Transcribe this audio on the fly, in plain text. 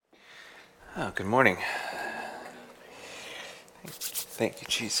Oh, good morning. Thank you,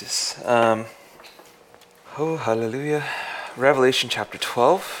 Jesus. Hallelujah. Revelation chapter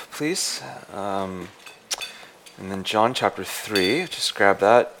 12, please. And then John chapter 3. Just grab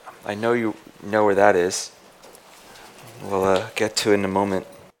that. I know you know where that is. We'll get to it in a moment.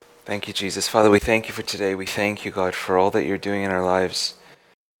 Thank you, Jesus. Father, we thank you for today. We thank you, God, for all that you're doing in our lives,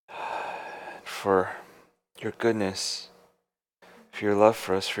 for your goodness, for your love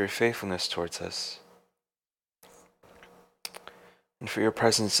for us, for your faithfulness towards us, and for your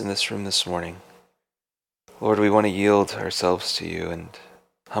presence in this room this morning. Lord, we want to yield ourselves to you and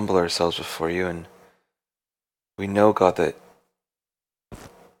humble ourselves before you. And we know, God, that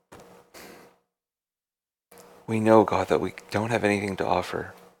we don't have anything to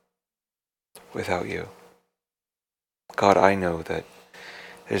offer without you. God, I know that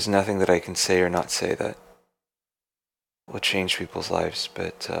there's nothing that I can say or not say that will change people's lives,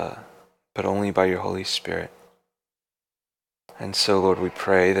 but only by your Holy Spirit. And so, Lord, we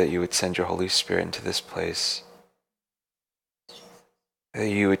pray that you would send your Holy Spirit into this place, that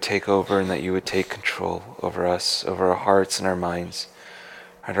you would take over and that you would take control over us, over our hearts and our minds,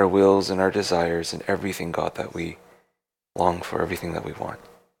 and our wills and our desires and everything, God, that we long for, everything that we want.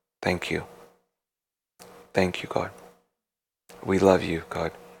 Thank you. Thank you, God. We love you,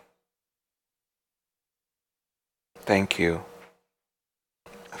 God. Thank you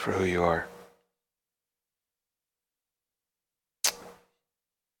for who you are.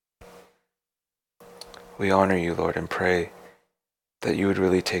 We honor you, Lord, and pray that you would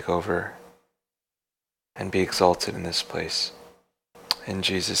really take over and be exalted in this place. In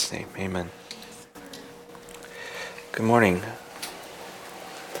Jesus' name, amen. Good morning.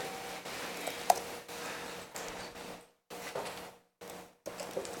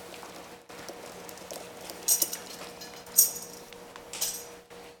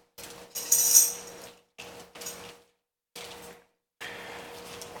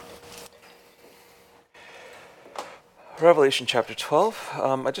 Revelation chapter 12.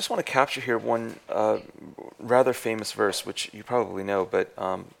 I just want to capture here one rather famous verse, which you probably know, but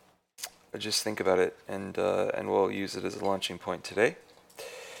just think about it, and we'll use it as a launching point today.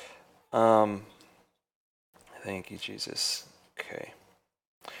 Thank you, Jesus. Okay.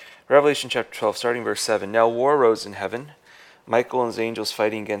 Revelation chapter 12, starting verse 7. Now war arose in heaven. Michael and his angels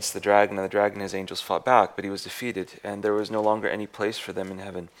fighting against the dragon, and the dragon and his angels fought back, but he was defeated, and there was no longer any place for them in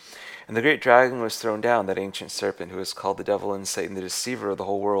heaven. And the great dragon was thrown down, that ancient serpent, who is called the devil and Satan, the deceiver of the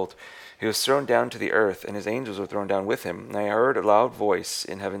whole world. He was thrown down to the earth, and his angels were thrown down with him. And I heard a loud voice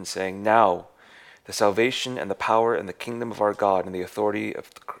in heaven saying, Now the salvation and the power and the kingdom of our God and the authority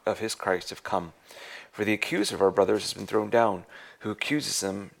of his Christ have come. For the accuser of our brothers has been thrown down, who accuses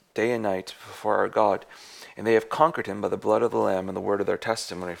them day and night before our God. And they have conquered him by the blood of the Lamb and the word of their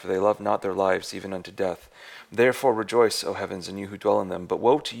testimony, for they love not their lives even unto death. Therefore rejoice, O heavens, and you who dwell in them. But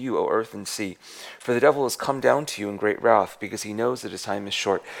woe to you, O earth and sea, for the devil has come down to you in great wrath, because he knows that his time is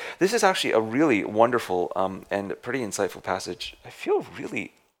short. This is actually a really wonderful and pretty insightful passage. I feel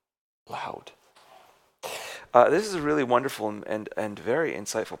really loud. This is a really wonderful and very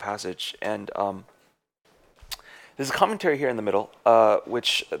insightful passage, and there's a commentary here in the middle,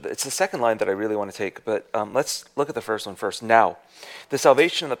 which it's the second line that I really want to take, but let's look at the first one first. Now, the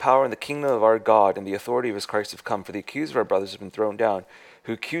salvation and the power and the kingdom of our God and the authority of his Christ have come, for the accuser of our brothers has been thrown down,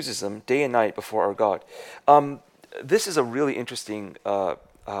 who accuses them day and night before our God. This is a really interesting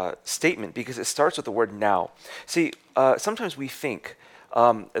statement because it starts with the word now. See, sometimes we think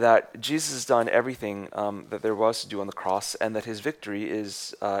that Jesus has done everything that there was to do on the cross, and that his victory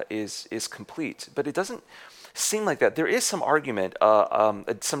is complete, but it doesn't seem like that. There is some argument,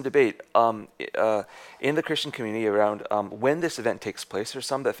 some debate in the Christian community around when this event takes place. There's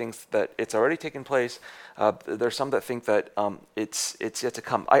some that think that it's already taken place. There's some that think that it's yet to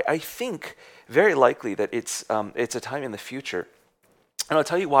come. I think very likely that it's a time in the future, and I'll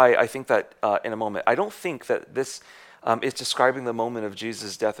tell you why I think that in a moment. I don't think that this is describing the moment of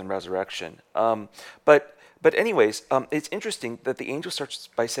Jesus' death and resurrection, but anyways, it's interesting that the angel starts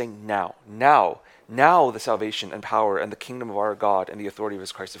by saying, now the salvation and power and the kingdom of our God and the authority of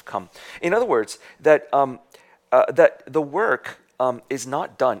his Christ have come. In other words, that the work is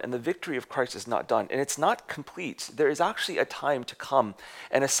not done, and the victory of Christ is not done, and it's not complete. There is actually a time to come,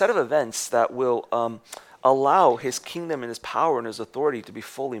 and a set of events that will allow his kingdom and his power and his authority to be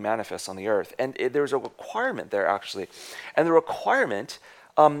fully manifest on the earth. And there's a requirement there, actually, and the requirement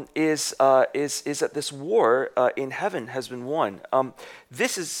is that this war in heaven has been won.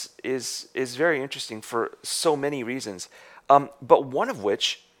 This is very interesting for so many reasons, but one of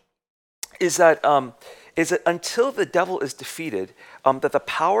which is that is that until the devil is defeated, that the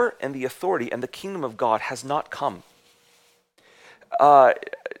power and the authority and the kingdom of God has not come.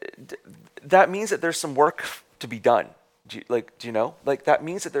 That means that there's some work to be done. Do you know? Like, that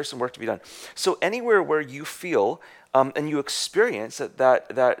means that there's some work to be done. So anywhere where you feel and you experience that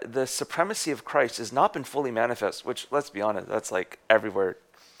the supremacy of Christ has not been fully manifest, which, let's be honest, that's like everywhere.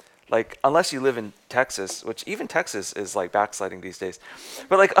 Like, unless you live in Texas, which even Texas is like backsliding these days.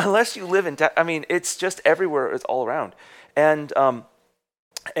 But like, unless you live in, it's just everywhere, it's all around. And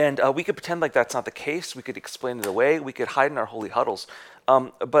we could pretend like that's not the case. We could explain it away. We could hide in our holy huddles.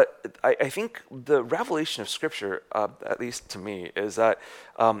 But I think the revelation of Scripture, at least to me, is that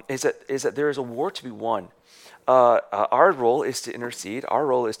there is a war to be won. Our role is to intercede. Our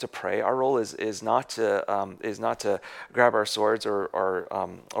role is to pray. Our role is not to grab our swords or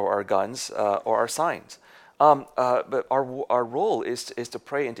our guns or our signs. But our role is to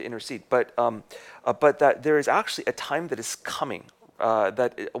pray and to intercede. But that there is actually a time that is coming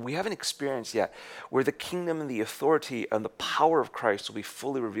that we haven't experienced yet, where the kingdom and the authority and the power of Christ will be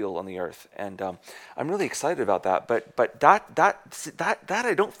fully revealed on the earth. And I'm really excited about that. But that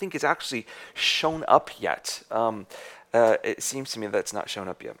I don't think is actually shown up yet. It seems to me that it's not shown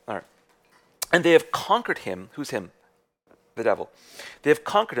up yet. All right. And they have conquered him. Who's him? The devil. They have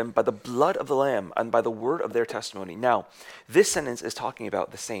conquered him by the blood of the Lamb and by the word of their testimony. Now, this sentence is talking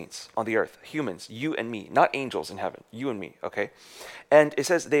about the saints on the earth, humans, you and me, not angels in heaven, you and me, okay? And it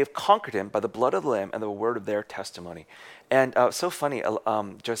says they have conquered him by the blood of the Lamb and the word of their testimony. And so funny,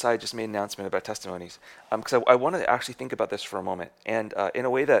 Josiah just made an announcement about testimonies, because I wanted to actually think about this for a moment, and in a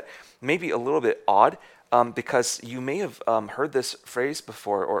way that may be a little bit odd, because you may have heard this phrase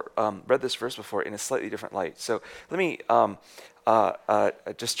before or read this verse before in a slightly different light. So let me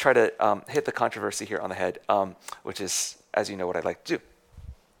just try to hit the controversy here on the head, which is, as you know, what I'd like to do.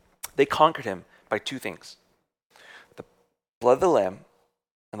 They conquered him by two things: the blood of the Lamb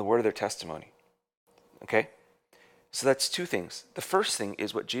and the word of their testimony. Okay? So that's two things. The first thing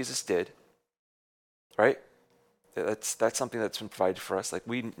is what Jesus did, right? That's something that's been provided for us. Like,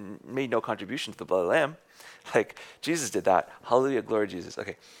 we made no contribution to the blood of the Lamb. Like, Jesus did that. Hallelujah, glory to Jesus.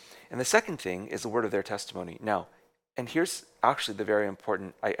 Okay. And the second thing is the word of their testimony. Now, and here's actually the very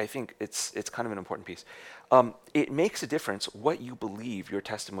important, I think it's kind of an important piece. It makes a difference what you believe your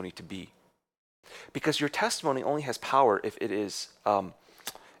testimony to be. Because your testimony only has power if it is,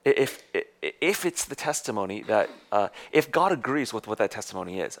 if it's the testimony that, if God agrees with what that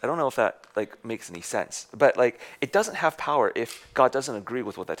testimony is. I don't know if that like makes any sense, but like, it doesn't have power if God doesn't agree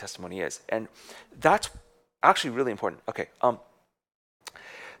with what that testimony is. And that's actually really important. Okay.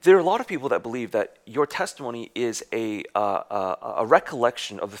 There are a lot of people that believe that your testimony is a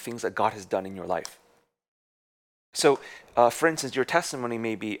recollection of the things that God has done in your life. So, for instance, your testimony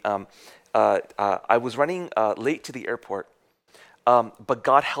may be, I was running late to the airport, but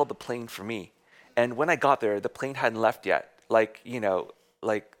God held the plane for me. And when I got there, the plane hadn't left yet. Like, you know,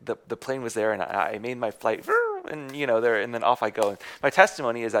 like the plane was there, and I made my flight, and you know, there, and then off I go. And my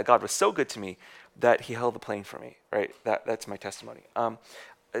testimony is that God was so good to me that He held the plane for me. Right? That's my testimony.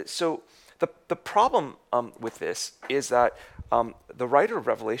 So the problem with this is that the writer of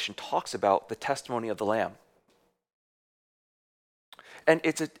Revelation talks about the testimony of the Lamb. And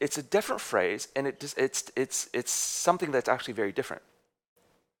it's a different phrase, and it's something that's actually very different.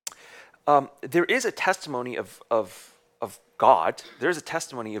 There is a testimony of God. There's a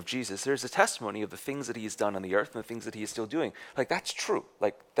testimony of Jesus. There's a testimony of the things that He has done on the earth and the things that He is still doing. Like, that's true.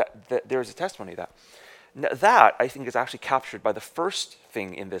 Like that there's a testimony of that. Now, that I think is actually captured by the first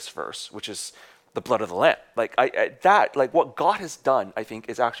thing in this verse, which is the blood of the Lamb. Like like what God has done, I think,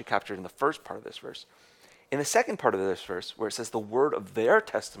 is actually captured in the first part of this verse. In the second part of this verse, where it says the word of their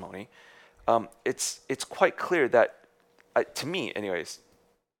testimony, it's quite clear that, to me anyways,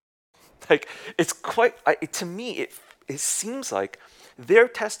 like it's quite, to me it seems like their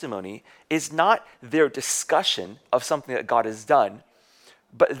testimony is not their discussion of something that God has done,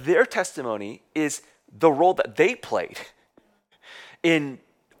 but their testimony is the role that they played in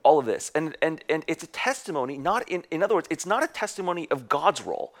all of this. And it's a testimony, not in other words, it's not a testimony of God's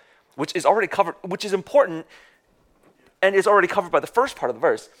role, which is already covered, which is important and is already covered by the first part of the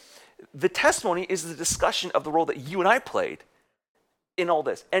verse. The testimony is the discussion of the role that you and I played in all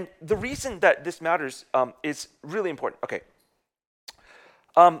this. And the reason that this matters is really important. Okay.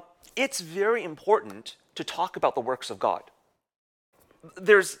 It's very important to talk about the works of God.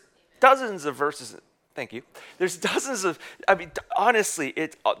 There's dozens of verses. Thank you. There's dozens of, honestly,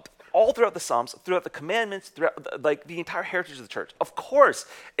 it's all throughout the Psalms, throughout the commandments, throughout like the entire heritage of the church. Of course,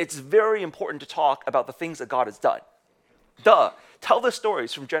 it's very important to talk about the things that God has done. Duh. Tell the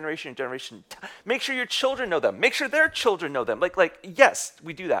stories from generation to generation. Make sure your children know them. Make sure their children know them. Yes,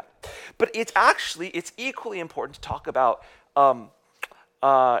 we do that. But it's equally important to talk about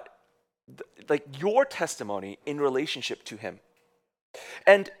your testimony in relationship to him.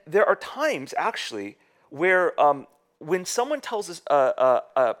 And there are times actually where when someone tells us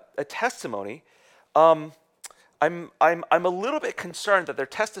a testimony, I'm a little bit concerned that they're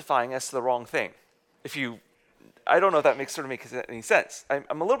testifying as to the wrong thing. I don't know if that makes any sense.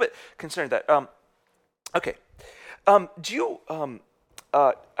 I'm a little bit concerned that. Okay, do you?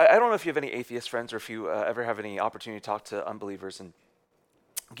 I don't know if you have any atheist friends or if you ever have any opportunity to talk to unbelievers and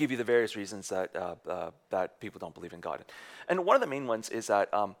give you the various reasons that that people don't believe in God. And one of the main ones is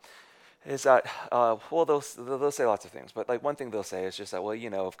that well, they'll say lots of things, but like one thing they'll say is just that, well,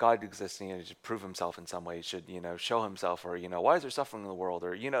 if God exists, he should prove himself in some way. He should, show himself, or why is there suffering in the world,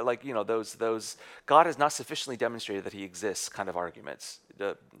 or those God has not sufficiently demonstrated that he exists kind of arguments.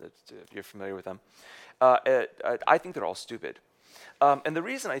 If you're familiar with them, I think they're all stupid. And the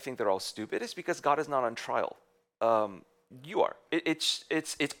reason I think they're all stupid is because God is not on trial. You are. It's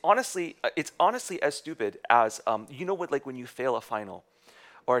honestly as stupid as what, when you fail a final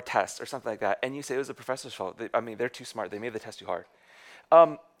or a test or something like that, and you say it was the professor's fault. They're too smart. They made the test too hard.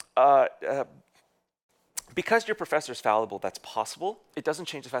 Because your professor's fallible, that's possible. It doesn't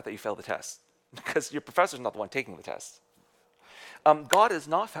change the fact that you failed the test, because your professor's not the one taking the test. God is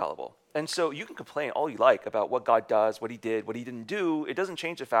not fallible. And so you can complain all you like about what God does, what he did, what he didn't do. It doesn't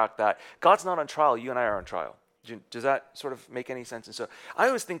change the fact that God's not on trial. You and I are on trial. Does that sort of make any sense? And so I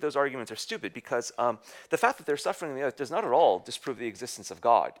always think those arguments are stupid, because the fact that they're suffering on the earth does not at all disprove the existence of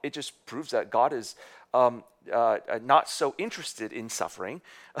God. It just proves that God is not so interested in suffering,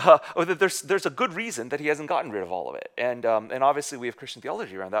 or that there's a good reason that he hasn't gotten rid of all of it. And obviously we have Christian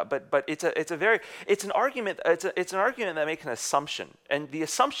theology around that. But it's an argument that makes an assumption, and the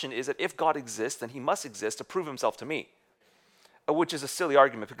assumption is that if God exists, then he must exist to prove himself to me, which is a silly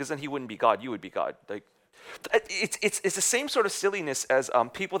argument, because then he wouldn't be God, you would be God. It's the same sort of silliness as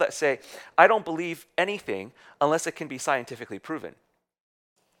people that say, I don't believe anything unless it can be scientifically proven.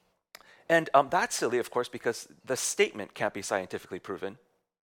 And that's silly, of course, because the statement can't be scientifically proven.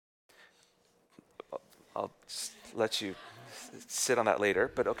 I'll just let you sit on that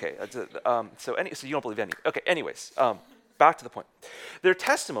later, but okay. So you don't believe anything. Okay, anyways, back to the point. There are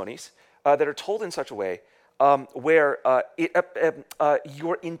testimonies that are told in such a way where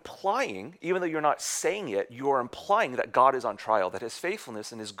you're implying, even though you're not saying it, you're implying that God is on trial, that his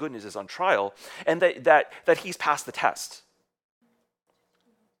faithfulness and his goodness is on trial, and that he's passed the test.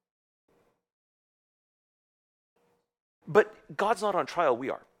 But God's not on trial,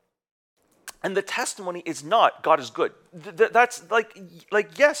 we are. And the testimony is not God is good. That's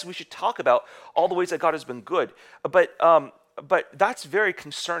yes, we should talk about all the ways that God has been good, but that's very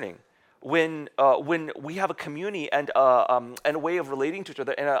concerning when we have a community and a way of relating to each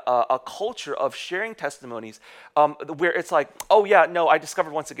other, and a culture of sharing testimonies where it's like, oh yeah, no, I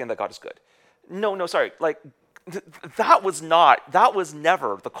discovered once again that God is good. No, sorry, that was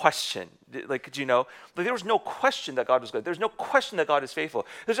never the question. There was no question that God was good. There's no question that God is faithful.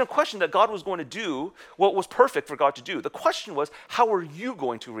 There's no question that God was going to do what was perfect for God to do. The question was, how are you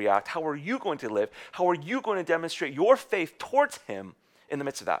going to react? How are you going to live? How are you going to demonstrate your faith towards him in the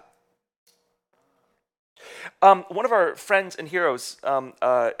midst of that? One of our friends and heroes,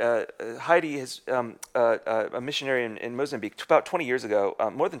 Heidi, is a missionary in Mozambique about 20 years ago,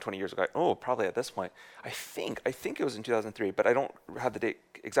 more than 20 years ago. Probably at this point. I think it was in 2003, but I don't have the date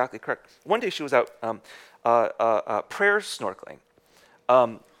exactly correct. One day she was out prayer snorkeling,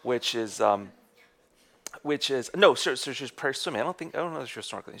 so she was prayer swimming. I don't know if she was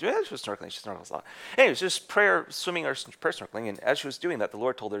snorkeling. Yeah, she was snorkeling. She snorkels a lot. Anyways, just prayer swimming or prayer snorkeling. And as she was doing that, the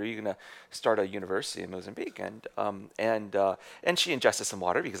Lord told her, "You're going to start a university in Mozambique." And she ingested some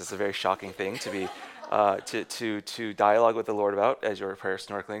water, because it's a very shocking thing to be to dialogue with the Lord about as you're prayer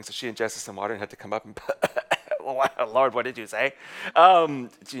snorkeling. So she ingested some water and had to come up and, Lord, what did you say?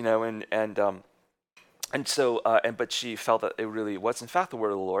 But she felt that it really was in fact the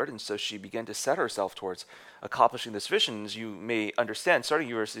word of the Lord, and so she began to set herself towards accomplishing this vision. As you may understand, starting a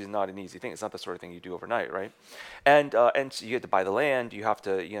university is not an easy thing. It's not the sort of thing you do overnight, right? And so you have to buy the land, you have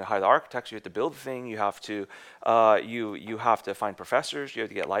to hire the architects, you have to build the thing, you have to you have to find professors, you have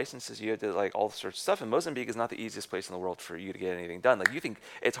to get licenses, you have to all sorts of stuff. And Mozambique is not the easiest place in the world for you to get anything done. You think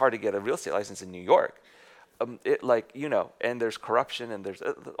it's hard to get a real estate license in New York, and there's corruption and there's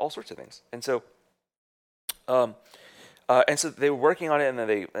all sorts of things, and so. And so they were working on it, and then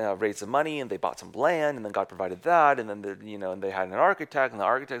they raised some money, and they bought some land, and then God provided that, and then and they had an architect, and the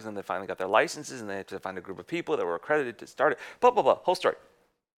architects, and they finally got their licenses, and they had to find a group of people that were accredited to start it. Blah blah blah. Whole story.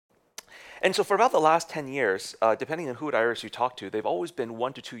 And so for about the last 10 years, depending on who at Iris you talk to, they've always been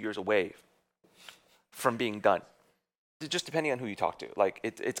 1 to 2 years away from being done. Just depending on who you talk to. Like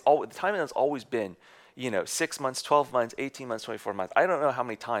the timing has always been 6 months, 12 months, 18 months, 24 months. I don't know how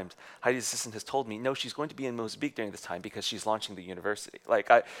many times Heidi's assistant has told me, no, she's going to be in Mozambique during this time because she's launching the university.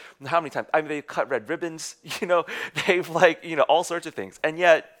 How many times? I mean, they've cut red ribbons, they've all sorts of things. And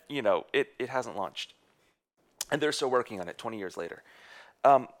yet, it hasn't launched. And they're still working on it 20 years later.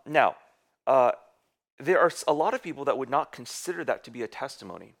 Now, there are a lot of people that would not consider that to be a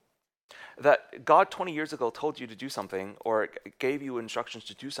testimony. That God 20 years ago told you to do something or gave you instructions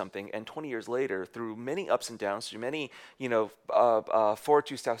to do something, and 20 years later, through many ups and downs, through many, forward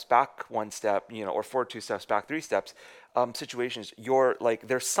 2 steps, back 1 step, or forward 2 steps, back 3 steps, situations, you're like,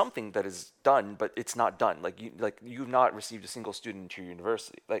 there's something that is done, but it's not done. You've not received a single student into your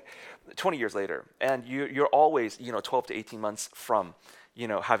university, 20 years later, and you're always, 12 to 18 months from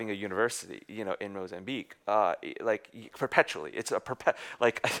having a university, in Mozambique, perpetually. It's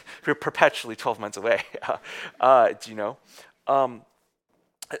we're perpetually 12 months away. There are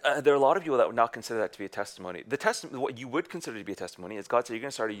a lot of people that would not consider that to be a testimony. What you would consider to be a testimony is God said you're going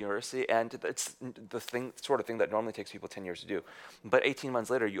to start a university, and it's the sort of thing that normally takes people 10 years to do. But 18 months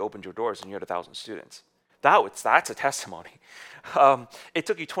later, you opened your doors and you had 1,000 students. That's a testimony. It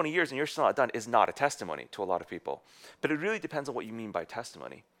took you 20 years and you're still not done is not a testimony to a lot of people. But it really depends on what you mean by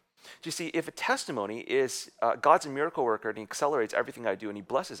testimony. Do you see, if a testimony is God's a miracle worker and he accelerates everything I do and he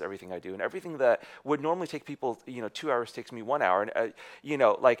blesses everything I do, and everything that would normally take people 2 hours takes me 1 hour, and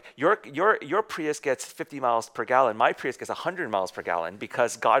your Prius gets 50 miles per gallon, my Prius gets 100 miles per gallon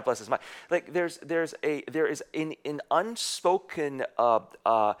because God blesses my, there is an unspoken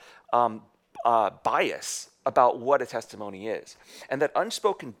bias about what a testimony is. And that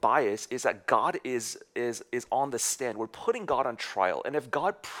unspoken bias is that God is on the stand. We're putting God on trial. And if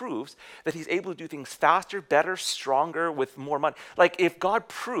God proves that he's able to do things faster, better, stronger, with more money, if God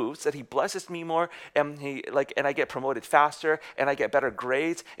proves that he blesses me more and and I get promoted faster and I get better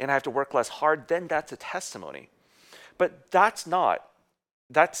grades and I have to work less hard, then that's a testimony. But that's not.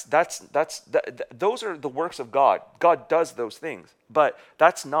 Those are the works of God. God does those things, but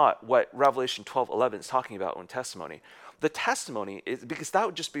that's not what Revelation 12:11 is talking about in testimony. The testimony is, because that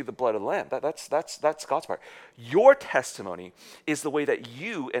would just be the blood of the Lamb. That's God's part. Your testimony is the way that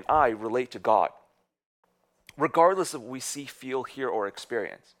you and I relate to God, regardless of what we see, feel, hear, or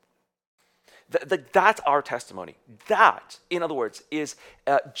experience. That's our testimony. That, in other words, is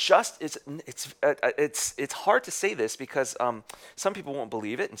it's hard to say this because some people won't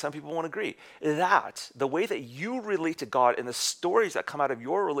believe it and some people won't agree. That the way that you relate to God and the stories that come out of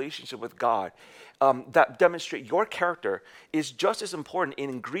your relationship with God that demonstrate your character is just as important an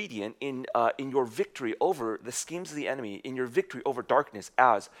ingredient in your victory over the schemes of the enemy, in your victory over darkness,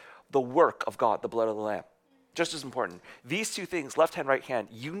 as the work of God, the blood of the Lamb. Just as important. These two things, left hand, right hand,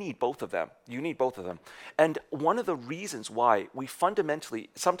 you need both of them. You need both of them. And one of the reasons why we fundamentally,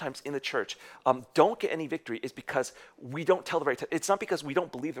 sometimes in the church, don't get any victory is because we don't tell the right, it's not because we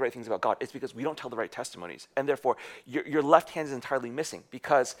don't believe the right things about God, it's because we don't tell the right testimonies. And therefore, your left hand is entirely missing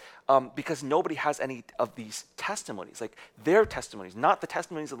because nobody has any of these testimonies, like their testimonies, not the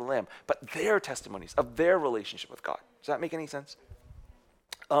testimonies of the Lamb, but their testimonies of their relationship with God. Does that make any sense?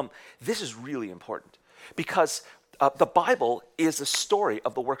 This is really important. Because the Bible is a story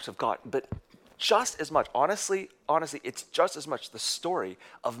of the works of God, but just as much, honestly, it's just as much the story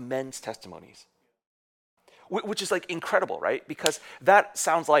of men's testimonies, which is incredible, right? Because that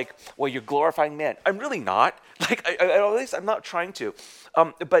sounds like, well, you're glorifying man. I'm really not. At least I'm not trying to.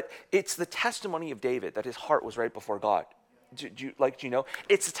 But it's the testimony of David that his heart was right before God. Do you know?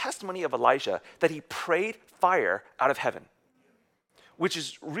 It's the testimony of Elijah that he prayed fire out of heaven, which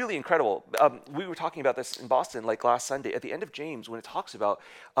is really incredible. We were talking about this in Boston last Sunday. At the end of James, when it talks about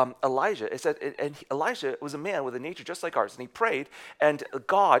Elijah, it said, and Elijah was a man with a nature just like ours, and he prayed, and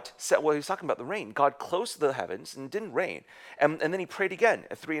God said, well, he was talking about the rain. God closed the heavens and didn't rain. And then he prayed again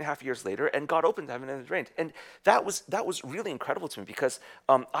 3.5 years later, and God opened heaven and it rained. And that was really incredible to me because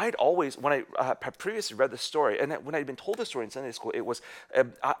I'd always, when I had previously read the story, and when I'd been told the story in Sunday school, it was,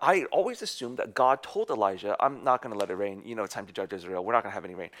 I always assumed that God told Elijah, I'm not going to let it rain, it's time to judge Israel. We're not going to have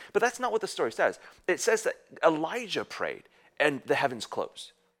any rain. But that's not what the story says. It says that Elijah prayed and the heavens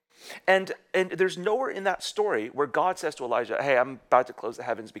closed. And there's nowhere in that story where God says to Elijah, hey, I'm about to close the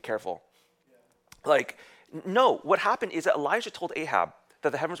heavens, be careful. No, what happened is that Elijah told Ahab,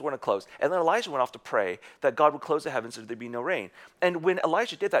 that the heavens were going to close. And then Elijah went off to pray that God would close the heavens so there'd be no rain. And when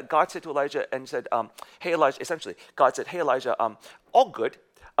Elijah did that, God said to Elijah and said, hey, Elijah, essentially, God said, hey, Elijah, all good.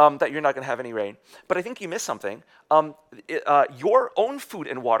 That you're not going to have any rain. But I think you missed something. Your own food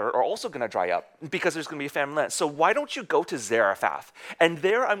and water are also going to dry up because there's going to be a famine land. So why don't you go to Zarephath? And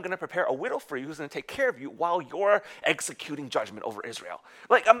there I'm going to prepare a widow for you who's going to take care of you while you're executing judgment over Israel.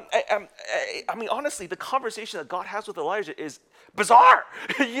 Like, I mean, honestly, the conversation that God has with Elijah is bizarre.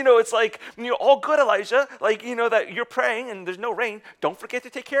 It's like, all good, Elijah. Like, that you're praying and there's no rain. Don't forget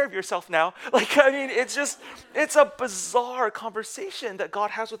to take care of yourself now. Like, I mean, it's a bizarre conversation that God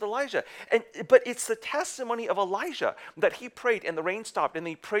has with Elijah. But it's the testimony of Elijah that he prayed and the rain stopped, and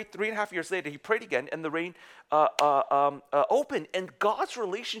he prayed 3.5 years later, he prayed again and the rain opened. And God's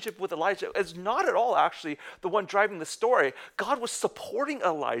relationship with Elijah is not at all actually the one driving the story. God was supporting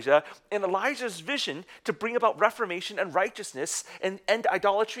Elijah in Elijah's vision to bring about reformation and righteousness and end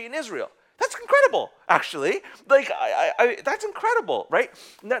idolatry in Israel. That's incredible, actually. Like, that's incredible, right?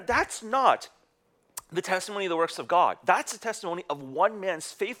 Now, that's not the testimony of the works of God. That's the testimony of one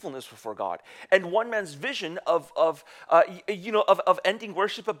man's faithfulness before God and one man's vision of ending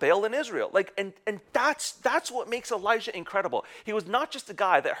worship of Baal in Israel. Like, and that's what makes Elijah incredible. He was not just a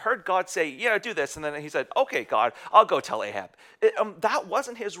guy that heard God say, "Yeah, do this," and then he said, "Okay, God, I'll go tell Ahab." That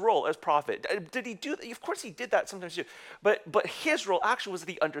wasn't his role as prophet. Did he do that? Of course, he did that sometimes too. But his role actually was that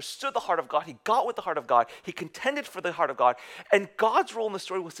he understood the heart of God. He got with the heart of God. He contended for the heart of God. And God's role in the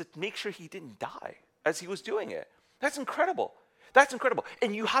story was to make sure he didn't die as he was doing it. That's incredible. That's incredible.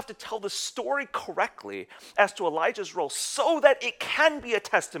 And you have to tell the story correctly as to Elijah's role so that it can be a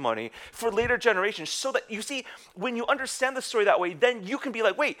testimony for later generations. So that, you see, when you understand the story that way, then you can be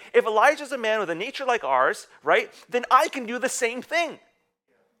like, wait, if Elijah's a man with a nature like ours, right, then I can do the same thing.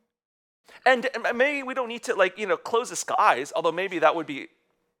 And maybe we don't need to, close the skies, although maybe that would be,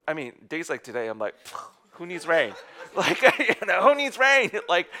 days like today, I'm like, who needs rain? Who needs rain?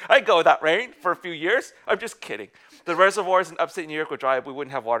 I'd go without rain for a few years. I'm just kidding. The reservoirs in upstate New York would dry up. We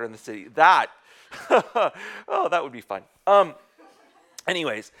wouldn't have water in the city. That would be fun.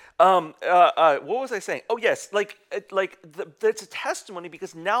 Anyways, what was I saying? Oh, yes, it's a testimony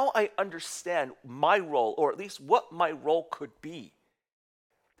because now I understand my role, or at least what my role could be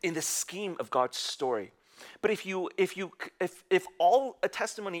in the scheme of God's story. But if all a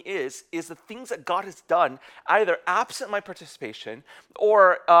testimony is the things that God has done, either absent my participation,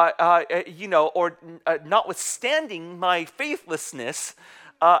 or notwithstanding my faithlessness,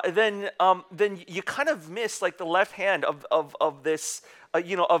 then you kind of miss the left hand of this.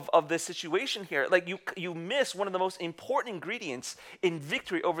 Of this situation here, you miss one of the most important ingredients in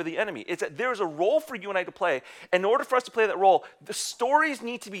victory over the enemy. It's that there is a role for you and I to play. In order for us to play that role, the stories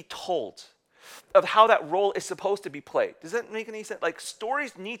need to be told of how that role is supposed to be played. Does that make any sense?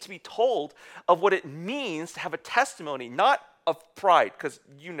 Stories need to be told of what it means to have a testimony, not of pride, because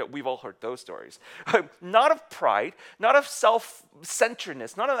we've all heard those stories. Not of pride, not of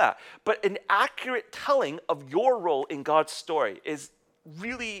self-centeredness, none of that, but an accurate telling of your role in God's story is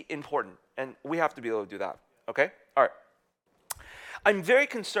really important, and we have to be able to do that, okay? All right. I'm very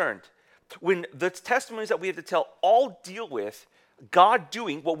concerned when the testimonies that we have to tell all deal with God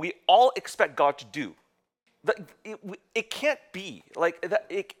doing what we all expect God to do. It can't be that.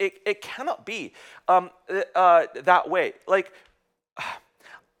 It cannot be that way.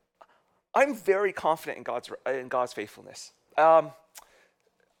 I'm very confident in God's faithfulness. I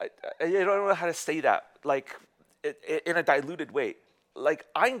don't know how to say that in a diluted way.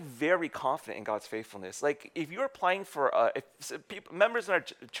 I'm very confident in God's faithfulness. If you're applying for, members in our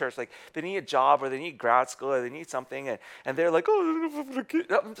church, they need a job or they need grad school or they need something, and they're like, oh,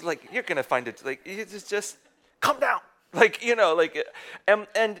 you're gonna find it. It's just come down. And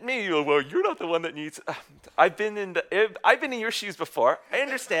maybe you're, well, you're not the one that needs. I've been in your shoes before. I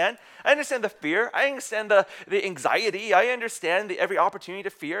understand the fear. I understand the anxiety. I understand every opportunity to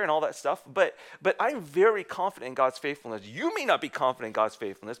fear and all that stuff. But I'm very confident in God's faithfulness. You may not be confident in God's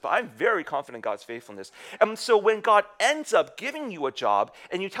faithfulness, but I'm very confident in God's faithfulness. And so when God ends up giving you a job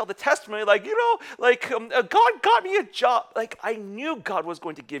and you tell the testimony, God got me a job. I knew God was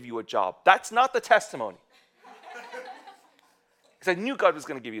going to give you a job. That's not the testimony. Because I knew God was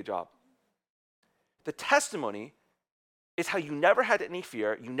going to give you a job. The testimony is how you never had any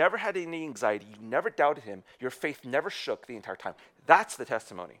fear, you never had any anxiety, you never doubted him, your faith never shook the entire time. That's the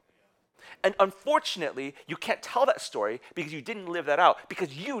testimony. And unfortunately, you can't tell that story because you didn't live that out,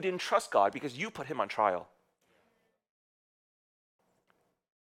 because you didn't trust God, because you put him on trial.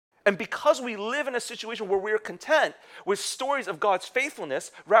 And because we live in a situation where we're content with stories of God's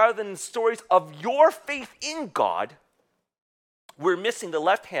faithfulness rather than stories of your faith in God, we're missing the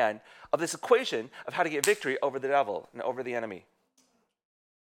left hand of this equation of how to get victory over the devil and over the enemy.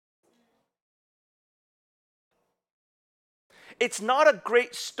 It's not a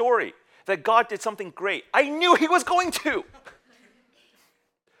great story that God did something great. I knew he was going to.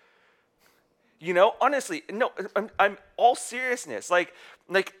 Honestly, no, I'm all seriousness. Like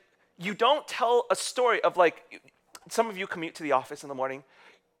you don't tell a story of some of you commute to the office in the morning.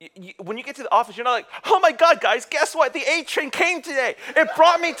 When you get to the office, you're not like, oh my God, guys, guess what? The A train came today. It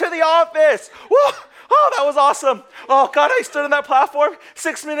brought me to the office. Woo! Oh, that was awesome. Oh God, I stood on that platform.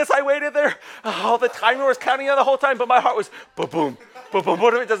 6 minutes I waited there. Oh, the timer was counting on the whole time, but my heart was boom, boom, boom.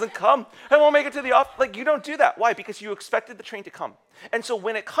 What if it doesn't come? I won't make it to the office. You don't do that. Why? Because you expected the train to come. And so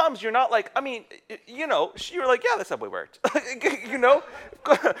when it comes, you're not like, you're like, yeah, the subway worked.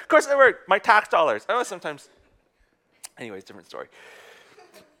 Of course it worked. My tax dollars. I know sometimes. Anyways, different story.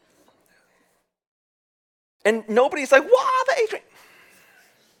 And nobody's like, wow, the A train.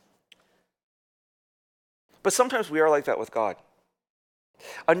 But sometimes we are like that with God.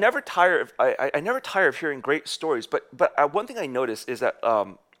 I never tire of hearing great stories. But one thing I noticed is that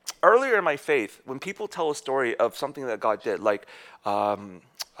earlier in my faith, when people tell a story of something that God did, like dying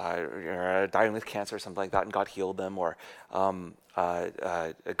with cancer or something like that, and God healed them, or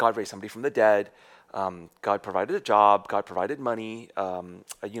God raised somebody from the dead. God provided a job. God provided money.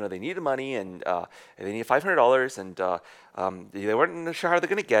 They needed money, and they needed $500, and they weren't sure how they're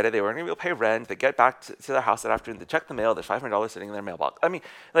going to get it. They weren't going to be able to pay rent. They get back to their house that afternoon. They check the mail. There's $500 sitting in their mailbox. I mean,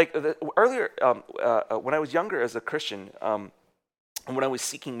 earlier when I was younger as a Christian, and when I was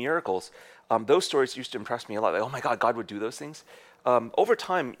seeking miracles, those stories used to impress me a lot. Like, oh my God, God would do those things. Over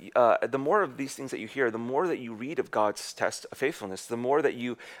time, the more of these things that you hear, the more that you read of God's test of faithfulness, the more that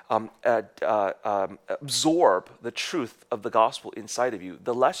you absorb the truth of the gospel inside of you,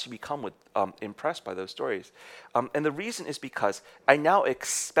 the less you become impressed by those stories. And the reason is because I now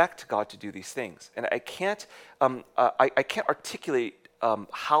expect God to do these things, and I can't articulate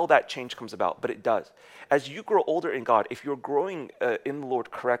how that change comes about, but it does. As you grow older in God, if you're growing in the Lord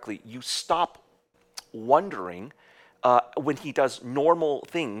correctly, you stop wondering when he does normal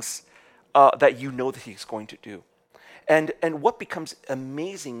things that you know that he's going to do. And what becomes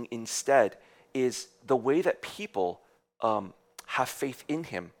amazing instead is the way that people have faith in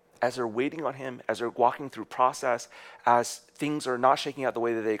him as they're waiting on him, as they're walking through process, as things are not shaking out the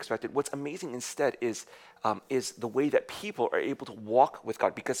way that they expected. What's amazing instead is the way that people are able to walk with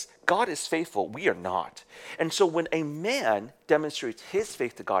God, because God is faithful, we are not. And so when a man demonstrates his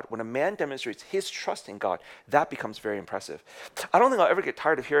faith to God, when a man demonstrates his trust in God, that becomes very impressive. I don't think I'll ever get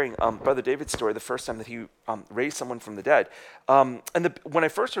tired of hearing Brother David's story the first time that he raised someone from the dead. When I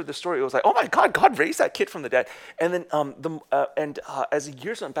first heard the story, it was like, oh my God, God raised that kid from the dead. And then as the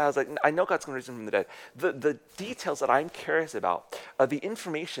years went by, I was like, I know God's going to raise him from the dead. The details that I'm curious about, the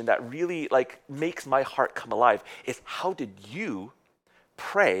information that really makes my heart come alive, is how did you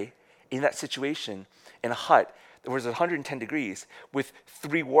pray in that situation in a hut that was 110 degrees with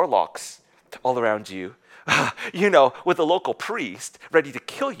 3 warlocks all around you, with a local priest ready to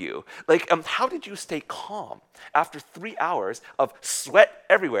kill you? How did you stay calm after 3 hours of sweat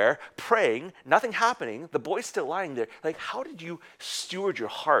everywhere, praying, nothing happening, the boy's still lying there? How did you steward your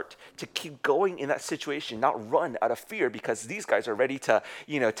heart to keep going in that situation, not run out of fear because these guys are ready to,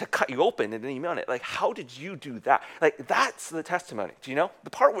 to cut you open in any minute? How did you do that? That's the testimony. Do you know?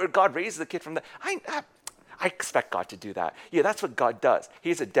 The part where God raises the kid from the, I expect God to do that. Yeah, that's what God does.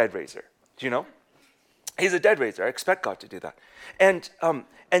 He's a dead raiser. Do you know? He's a dead raiser. I expect God to do that, and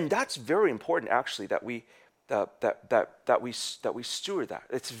that's very important, actually, that we steward that.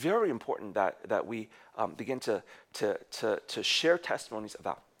 It's very important that we begin to share testimonies of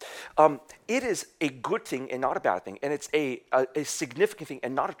that. It is a good thing and not a bad thing, and it's a significant thing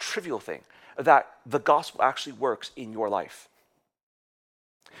and not a trivial thing that the gospel actually works in your life,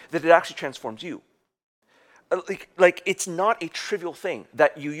 that it actually transforms you. It's not a trivial thing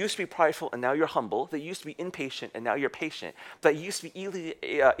that you used to be prideful and now you're humble, that you used to be impatient and now you're patient, that you used to be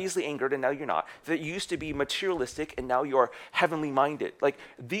easily angered and now you're not, that you used to be materialistic and now you're heavenly minded.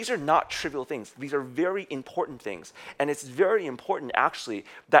 These are not trivial things. These are very important things. And it's very important, actually,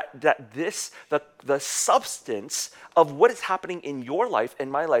 that the substance of what is happening in your life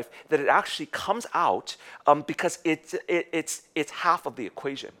and my life, that it actually comes out, because it's half of the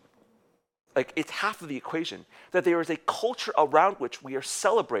equation. It's half of the equation, that there is a culture around which we are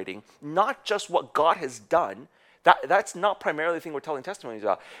celebrating not just what God has done. That's not primarily the thing we're telling testimonies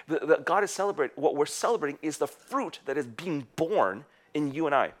about. God is celebrating. What we're celebrating is the fruit that is being born in you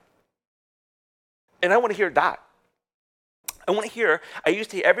and I. And I want to hear that. I used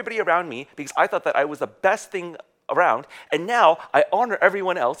to hate everybody around me because I thought that I was the best thing around, and now I honor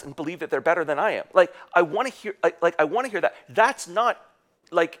everyone else and believe that they're better than I am. Like, I want to hear, I want to hear that. That's not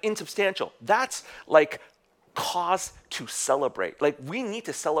like insubstantial. That's like cause to celebrate. Like, we need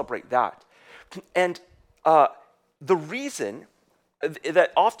to celebrate that. And the reason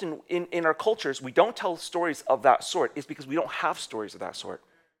that often in our cultures we don't tell stories of that sort is because we don't have stories of that sort.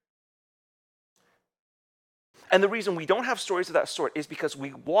 And the reason we don't have stories of that sort is because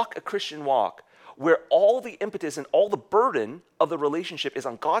we walk a Christian walk where all the impetus and all the burden of the relationship is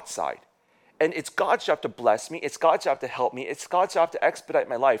on God's side. And it's God's job to bless me, it's God's job to help me, it's God's job to expedite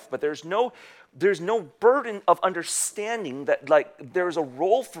my life. But there's no burden of understanding that, like, there's a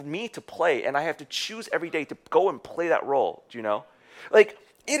role for me to play and I have to choose every day to go and play that role, do you know? Like,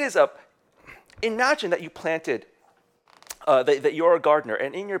 imagine that you planted, that you're a gardener,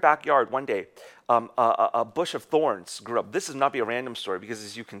 and in your backyard one day, a bush of thorns grew up. This is not be a random story because,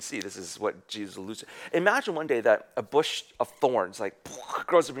 as you can see, this is what Jesus alludes to. Imagine one day that a bush of thorns like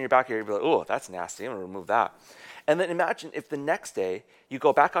grows up in your backyard. You'd be like, oh, that's nasty. I'm going to remove that. And then imagine if the next day you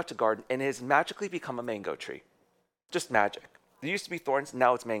go back out to garden and it has magically become a mango tree. Just magic. There used to be thorns,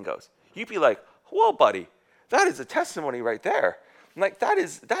 now it's mangoes. You'd be like, whoa, buddy, that is a testimony right there. Like,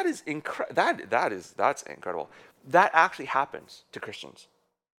 that's incredible. That actually happens to Christians.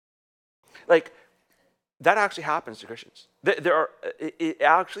 Like, that actually happens to Christians. It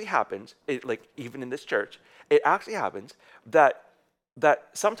actually happens, like, even in this church, it actually happens that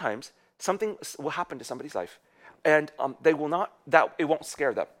sometimes something will happen to somebody's life, and they will not, that it won't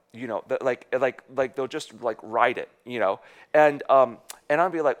scare them, you know, that like they'll just like ride it, you know, and I'll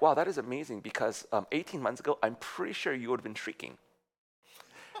be like, wow, that is amazing, because 18 months ago, I'm pretty sure you would have been shrieking.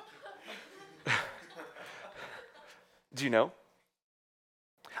 Do you know?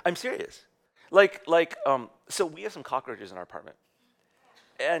 I'm serious. So we have some cockroaches in our apartment.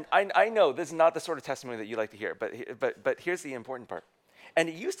 And I know this is not the sort of testimony that you like to hear, but here's the important part. And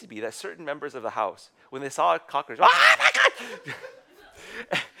it used to be that certain members of the house, when they saw a cockroach, oh my God!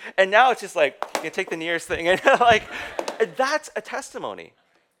 And now it's just like, you take the nearest thing, and like, that's a testimony,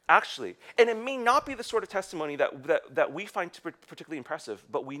 actually. And it may not be the sort of testimony that we find particularly impressive,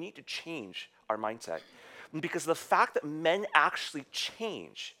 but we need to change our mindset. Because the fact that men actually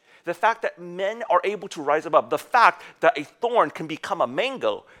change, the fact that men are able to rise above, the fact that a thorn can become a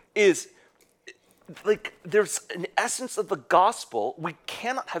mango is, like, there's an essence of the gospel. We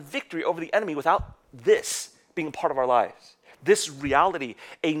cannot have victory over the enemy without this being a part of our lives. This reality,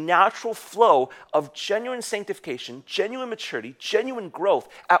 a natural flow of genuine sanctification, genuine maturity, genuine growth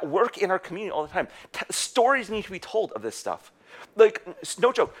at work in our community all the time. Stories need to be told of this stuff. Like,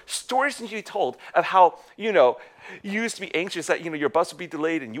 no joke, stories need to be told of how, you know, you used to be anxious that, you know, your bus would be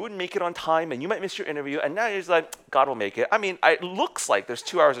delayed and you wouldn't make it on time and you might miss your interview, and now you're just like, God will make it. I mean, it looks like there's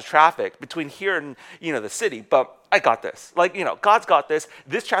 2 hours of traffic between here and, you know, the city, but I got this. Like, you know, God's got this.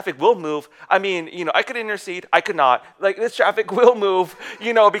 This traffic will move. I mean, you know, I could intercede. I could not. Like, this traffic will move,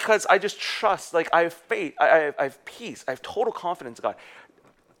 you know, because I just trust. Like, I have faith. I have peace. I have total confidence in God.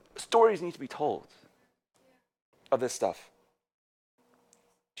 Stories need to be told of this stuff.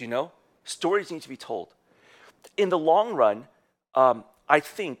 Do you know? Stories need to be told. In the long run, I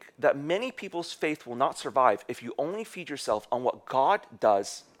think that many people's faith will not survive if you only feed yourself on what God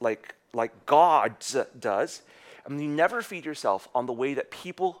does, like God does, and you never feed yourself on the way that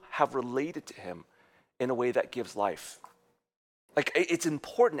people have related to him in a way that gives life. Like, it's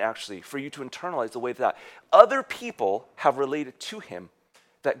important, actually, for you to internalize the way that other people have related to him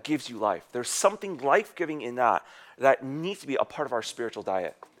that gives you life. There's something life-giving in that needs to be a part of our spiritual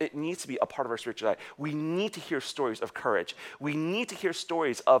diet. It needs to be a part of our spiritual diet. We need to hear stories of courage. We need to hear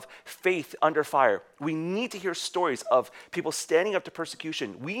stories of faith under fire. We need to hear stories of people standing up to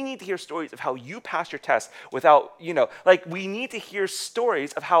persecution. We need to hear stories of how you passed your test without, you know, like, we need to hear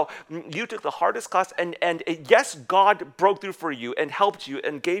stories of how you took the hardest class and yes, God broke through for you and helped you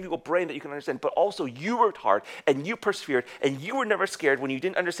and gave you a brain that you can understand, but also you worked hard and you persevered and you were never scared when you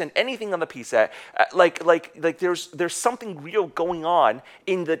didn't understand anything on the piece set. There's something real going on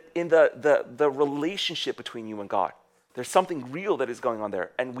in the relationship between you and God. There's something real that is going on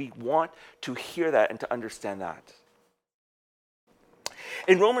there, and we want to hear that and to understand that.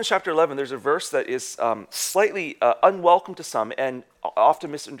 In Romans chapter 11, there's a verse that is slightly unwelcome to some and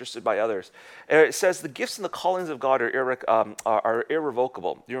often misunderstood by others. It says, the gifts and the callings of God are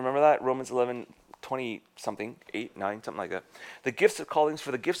irrevocable. Do you remember that? Romans 11, 20-something, 8, 9, something like that. The gifts and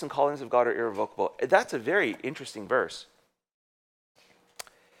callings of God are irrevocable. That's a very interesting verse.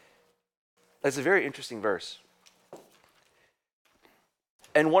 That's a very interesting verse.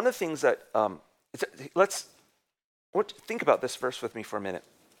 And one of the things that, think about this verse with me for a minute.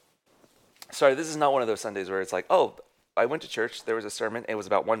 Sorry, this is not one of those Sundays where it's like, oh, I went to church, there was a sermon, it was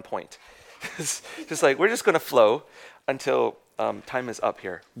about 1 point. It's just like, we're just going to flow until time is up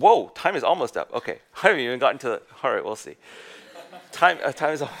here. Whoa, time is almost up. Okay, I haven't even gotten to, all right, we'll see. Time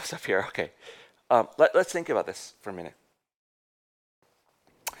is almost up here. Okay, let's think about this for a minute.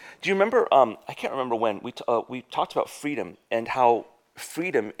 Do you remember, I can't remember when, we talked about freedom and how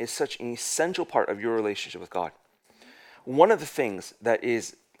freedom is such an essential part of your relationship with God. One of the things that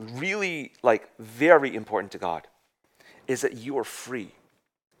is really like very important to God is that you are free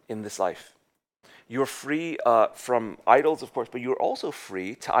in this life. You're free from idols, of course, but you're also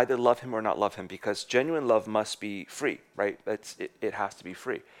free to either love him or not love him, because genuine love must be free, right? It has to be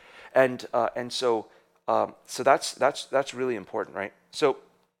free, and so that's really important, right? So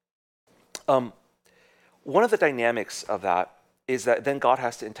one of the dynamics of that is that then God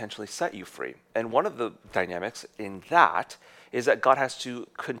has to intentionally set you free, and one of the dynamics in that is that God has to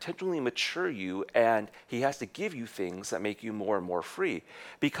continually mature you, and he has to give you things that make you more and more free,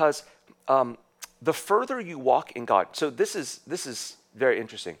 because the further you walk in God, so this is very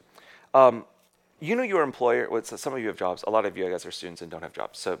interesting. You know your employer, some of you have jobs, a lot of you I guess are students and don't have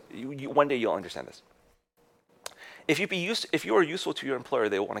jobs, so one day you'll understand this. If you are useful to your employer,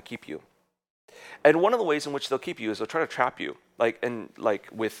 they will want to keep you. And one of the ways in which they'll keep you is they'll try to trap you, with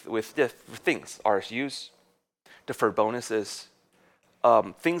things, RSUs, deferred bonuses,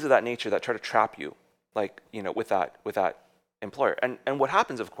 things of that nature that try to trap you, with that employer. And what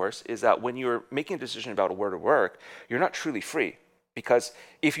happens, of course, is that when you're making a decision about where to work, you're not truly free, because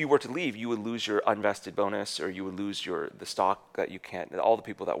if you were to leave, you would lose your unvested bonus, or you would lose the stock that you can't. All the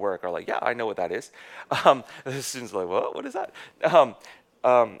people that work are like, yeah, I know what that is. The students are like, what is that?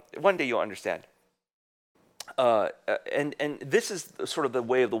 One day you'll understand. And this is sort of the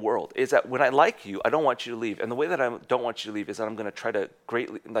way of the world, is that when I like you, I don't want you to leave. And the way that I don't want you to leave is that I'm going to try to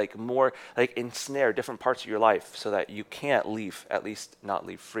greatly, ensnare different parts of your life so that you can't leave, at least not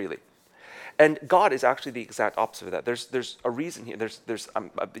leave freely. And God is actually the exact opposite of that. There's a reason here. I'm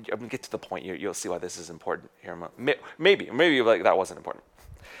going to get to the point. You'll see why this is important here. Maybe that wasn't important.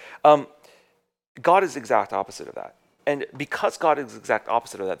 God is the exact opposite of that. And because God is the exact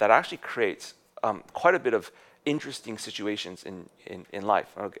opposite of that, that actually creates quite a bit of interesting situations in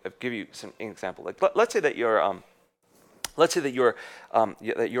life. I'll give you an example. Let's say that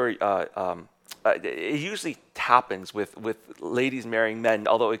it usually happens with ladies marrying men,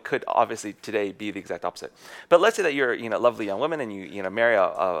 although it could obviously today be the exact opposite. But let's say that you're a lovely young woman and you marry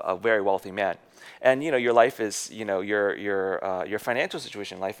a very wealthy man, and your life is your financial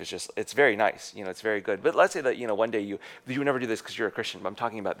situation in life is just, it's very nice, it's very good. But let's say that one day you never do this because you're a Christian, but I'm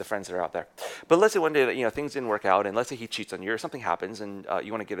talking about the friends that are out there. But let's say one day that things didn't work out, and let's say he cheats on you or something happens, and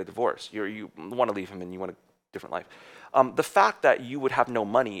you want to get a divorce. You want to leave him and you want a different life. The fact that you would have no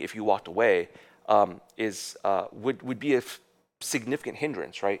money if you walked away would be a significant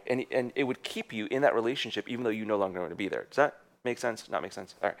hindrance, right? And it would keep you in that relationship even though you no longer want to be there. Does that make sense? Not make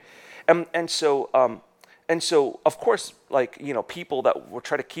sense? All right. And so of course, people that will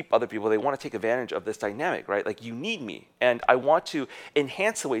try to keep other people, they want to take advantage of this dynamic, right? Like, you need me, and I want to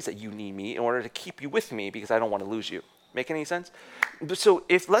enhance the ways that you need me in order to keep you with me because I don't want to lose you. Make any sense? So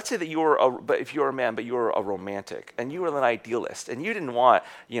let's say that if you're a man, but you're a romantic and you were an idealist and you didn't want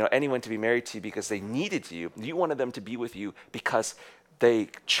anyone to be married to you because they needed you wanted them to be with you because they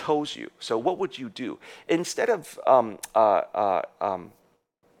chose you. So what would you do? Instead of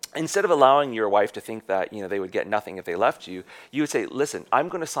allowing your wife to think that they would get nothing if they left you, you would say, listen, I'm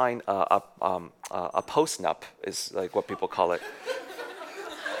going to sign a postnup, is like what people call it.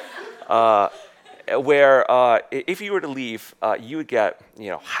 Where if you were to leave, you would get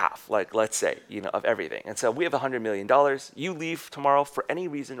half, let's say, of everything. And so we have $100 million. You leave tomorrow for any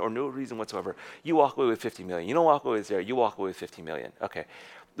reason or no reason whatsoever, you walk away with $50 million. You don't walk away with zero. You walk away with $50 million. Okay,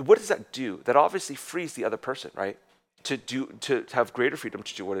 what does that do? That obviously frees the other person, right? To have greater freedom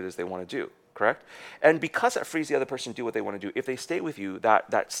to do what it is they want to do. Correct? And because that frees the other person to do what they want to do, if they stay with you,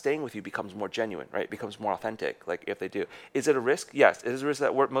 that staying with you becomes more genuine, right? It becomes more authentic, like if they do. Is it a risk? Yes. Is it a risk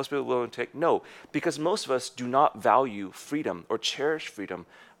that most people are willing to take? No, because most of us do not value freedom or cherish freedom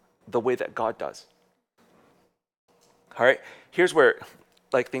the way that God does. All right? Here's where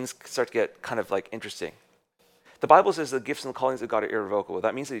things start to get kind of interesting. The Bible says the gifts and the callings of God are irrevocable.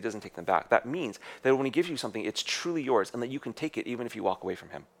 That means that he doesn't take them back. That means that when he gives you something, it's truly yours and that you can take it even if you walk away from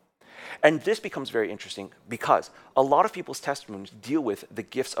him. And this becomes very interesting because a lot of people's testimonies deal with the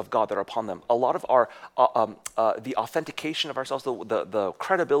gifts of God that are upon them. A lot of our, the authentication of ourselves, the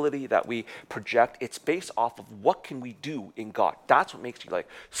credibility that we project, it's based off of what can we do in God. That's what makes you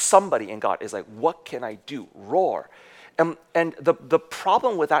somebody in God is what can I do? Roar. And the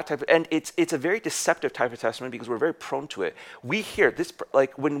problem with that type of, and it's a very deceptive type of testimony because we're very prone to it. We hear this,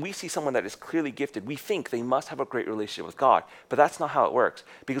 like when we see someone that is clearly gifted, we think they must have a great relationship with God, but that's not how it works.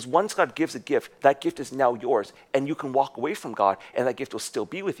 Because once God gives a gift, that gift is now yours, and you can walk away from God, and that gift will still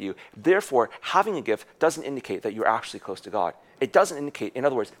be with you. Therefore, having a gift doesn't indicate that you're actually close to God. It doesn't indicate, in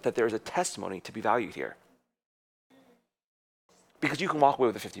other words, that there is a testimony to be valued here. Because you can walk away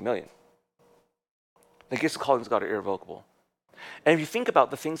with the 50 million. The gifts of callings of God are irrevocable. And if you think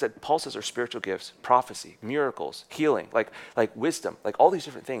about the things that Paul says are spiritual gifts, prophecy, miracles, healing, like wisdom, like all these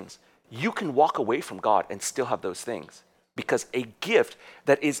different things, you can walk away from God and still have those things. Because a gift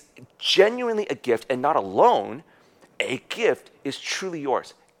that is genuinely a gift and not a loan, a gift is truly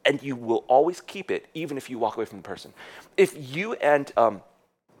yours. And you will always keep it even if you walk away from the person. If you and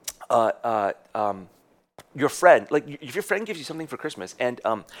your friend, like if your friend gives you something for Christmas and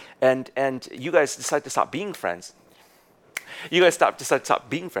you guys decide to stop being friends, decide to stop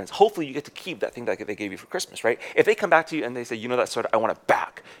being friends, hopefully you get to keep that thing that they gave you for Christmas, right? If they come back to you and they say, you know that sweater, I want it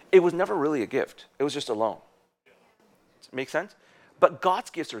back, it was never really a gift. It was just a loan. Does it make sense? But God's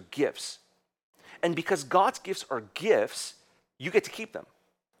gifts are gifts. And because God's gifts are gifts, you get to keep them.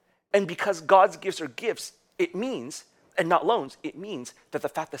 And because God's gifts are gifts, it means, and not loans, it means that the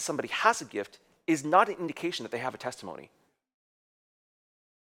fact that somebody has a gift is not an indication that they have a testimony.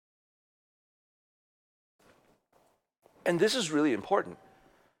 And this is really important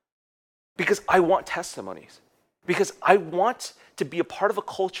because I want testimonies. Because I want to be a part of a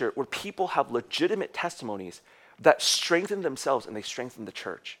culture where people have legitimate testimonies that strengthen themselves and they strengthen the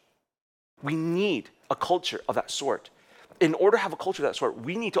church. We need a culture of that sort. In order to have a culture of that sort,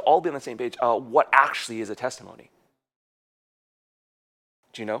 we need to all be on the same page. What actually is a testimony?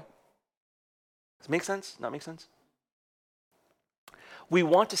 Do you know? Does it make sense? Not make sense? We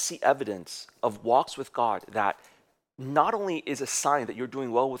want to see evidence of walks with God that not only is a sign that you're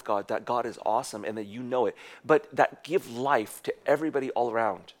doing well with God, that God is awesome and that you know it, but that give life to everybody all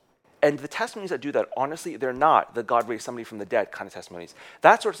around. And the testimonies that do that, honestly, they're not the God raised somebody from the dead kind of testimonies.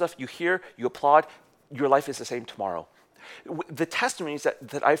 That sort of stuff you hear, you applaud, your life is the same tomorrow. The testimonies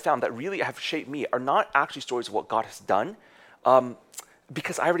that I've found that really have shaped me are not actually stories of what God has done,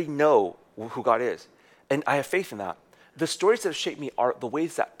 because I already know who God is, and I have faith in that. The stories that have shaped me are the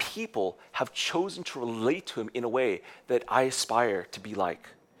ways that people have chosen to relate to him in a way that I aspire to be like.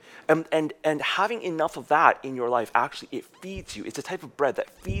 And having enough of that in your life, actually, it feeds you. It's a type of bread that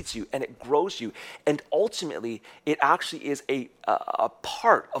feeds you and it grows you. And ultimately, it actually is a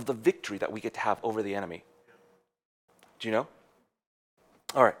part of the victory that we get to have over the enemy. Do you know?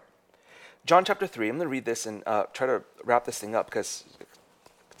 All right. John chapter 3, I'm going to read this and try to wrap this thing up because I could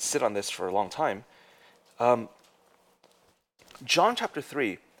sit on this for a long time. John chapter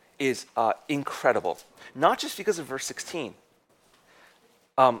 3 is incredible, not just because of verse 16,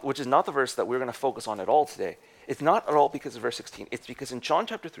 which is not the verse that we're going to focus on at all today. It's not at all because of verse 16. It's because in John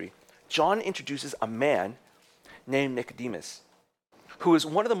chapter 3, John introduces a man named Nicodemus, who is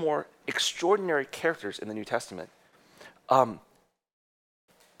one of the more extraordinary characters in the New Testament. And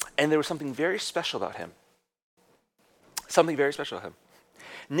there was something very special about him. Something very special about him.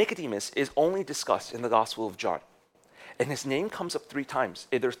 Nicodemus is only discussed in the Gospel of John. And his name comes up 3 times.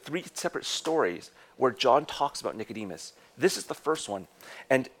 There are 3 separate stories where John talks about Nicodemus. This is the first one.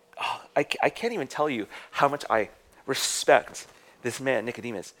 And I can't even tell you how much I respect this man,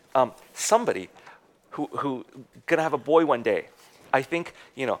 Nicodemus. Somebody who gonna have a boy one day. I think,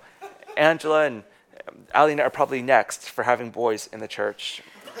 Angela and Alina are probably next for having boys in the church.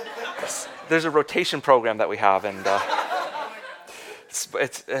 There's a rotation program that we have, and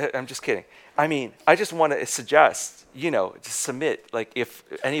I'm just kidding. I mean, I just want to suggest, to submit, like if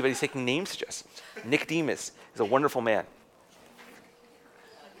anybody's taking name suggestions. Nicodemus is a wonderful man.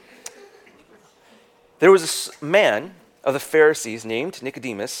 There was a man of the Pharisees named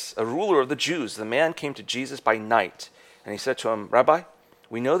Nicodemus, a ruler of the Jews. The man came to Jesus by night, and he said to him, "Rabbi,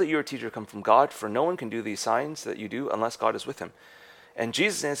 we know that you are a teacher come from God, for no one can do these signs that you do unless God is with him." And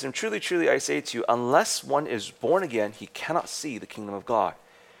Jesus answered him, "Truly, truly, I say to you, unless one is born again, he cannot see the kingdom of God."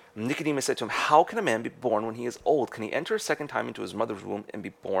 And Nicodemus said to him, "How can a man be born when he is old? Can he enter a second time into his mother's womb and be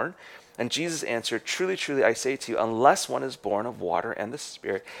born?" And Jesus answered, "Truly, truly, I say to you, unless one is born of water and the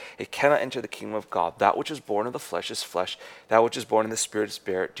Spirit, it cannot enter the kingdom of God. That which is born of the flesh is flesh. That which is born in the Spirit is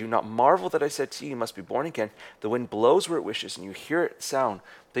spirit. Do not marvel that I said to you, you must be born again. The wind blows where it wishes, and you hear its sound,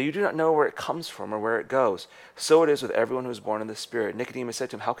 though you do not know where it comes from or where it goes. So it is with everyone who is born in the Spirit." Nicodemus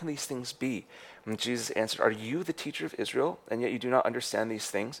said to him, "How can these things be?" And Jesus answered, "Are you the teacher of Israel, and yet you do not understand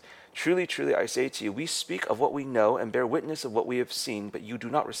these things? Truly, truly, I say to you, we speak of what we know and bear witness of what we have seen, but you do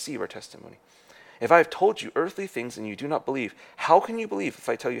not receive our testimony. If I have told you earthly things and you do not believe, how can you believe if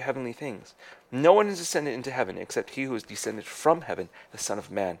I tell you heavenly things? No one has descended into heaven except he who is descended from heaven, the Son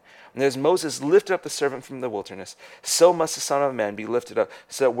of Man. And as Moses lifted up the servant from the wilderness, so must the Son of Man be lifted up,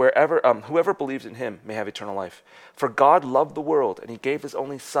 so that whoever believes in him may have eternal life. For God loved the world, and he gave his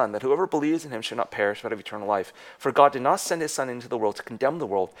only Son, that whoever believes in him should not perish but have eternal life. For God did not send his Son into the world to condemn the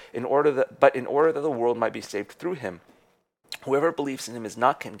world, but in order that the world might be saved through him. Whoever believes in him is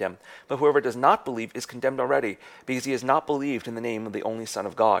not condemned, but whoever does not believe is condemned already, because he has not believed in the name of the only Son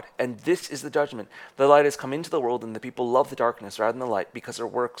of God. And this is the judgment. The light has come into the world, and the people love the darkness rather than the light, because their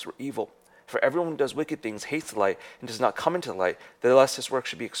works were evil. For everyone who does wicked things hates the light, and does not come into the light, that lest his work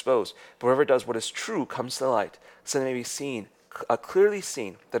should be exposed. But whoever does what is true comes to the light, so that it may be seen, clearly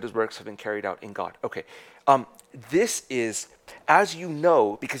seen, that his works have been carried out in God. Okay, this is, as you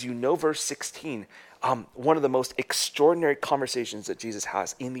know, because you know verse 16, one of the most extraordinary conversations that Jesus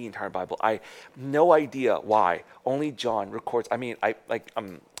has in the entire Bible. I no idea why. Only John records. I mean,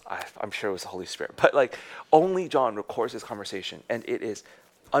 I'm sure it was the Holy Spirit, but like only John records this conversation, and it is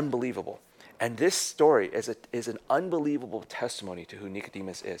unbelievable. And this story is an unbelievable testimony to who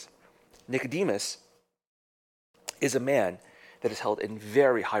Nicodemus is. Nicodemus is a man that is held in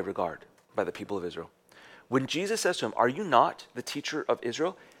very high regard by the people of Israel. When Jesus says to him, "Are you not the teacher of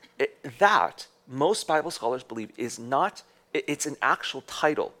Israel?" That most Bible scholars believe is not, it's an actual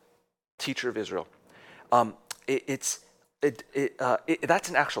title, teacher of Israel. That's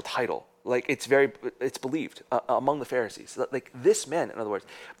an actual title. Like it's believed among the Pharisees. Like this man, in other words,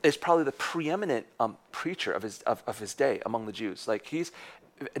 is probably the preeminent preacher of his day among the Jews. Like he's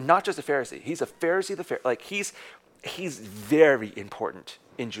not just a Pharisee. He's a Pharisee. Like he's very important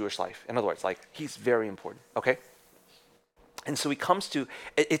in Jewish life. In other words, like he's very important. Okay. And so he comes to,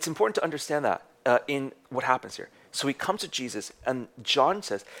 it's important to understand that in what happens here. So he comes to Jesus, and John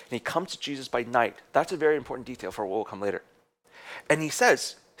says, and he comes to Jesus by night. That's a very important detail for what will come later. And he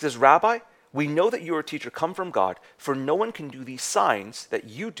says, "Rabbi, we know that you are a teacher come from God, for no one can do these signs that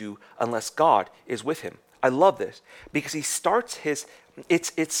you do unless God is with him." I love this because he starts his,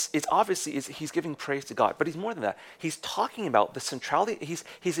 it's obviously he's giving praise to God, but he's more than that. He's talking about the centrality.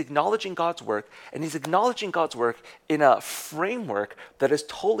 He's acknowledging God's work, and he's acknowledging God's work in a framework that is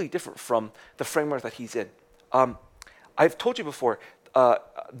totally different from the framework that he's in. I've told you before,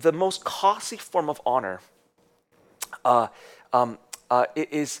 the most costly form of honor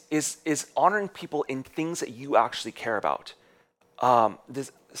is honoring people in things that you actually care about.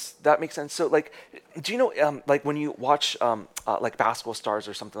 Does that make sense? So, like, do you know, like when you watch like basketball stars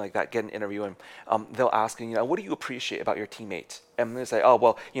or something like that get an interview, and they'll ask, you know, what do you appreciate about your teammate? And they say, oh,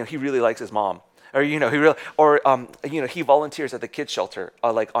 well, you know, he really likes his mom, or you know, he volunteers at the kids shelter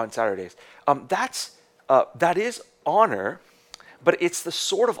like on Saturdays. That is honor, but it's the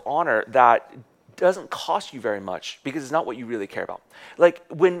sort of honor that doesn't cost you very much because it's not what you really care about. Like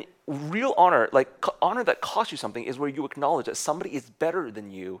when real honor, like honor that costs you something, is where you acknowledge that somebody is better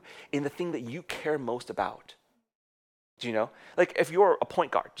than you in the thing that you care most about. Do you know? Like if you're a point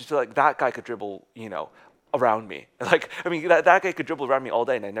guard, just like that guy could dribble, you know, around me. Like, I mean, that guy could dribble around me all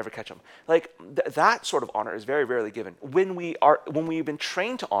day and I never catch him. Like that sort of honor is very rarely given. When we've been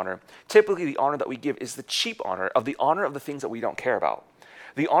trained to honor, typically the honor that we give is the cheap honor of the things that we don't care about.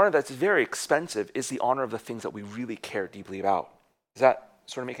 The honor that's very expensive is the honor of the things that we really care deeply about. Does that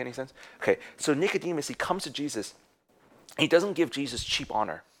sort of make any sense? Okay, so Nicodemus, he comes to Jesus. He doesn't give Jesus cheap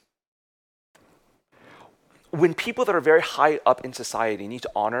honor. When people that are very high up in society need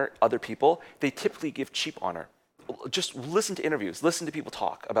to honor other people, they typically give cheap honor. Just listen to interviews, listen to people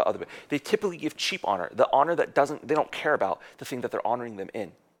talk about other people. They typically give cheap honor, the honor that they don't care about the thing that they're honoring them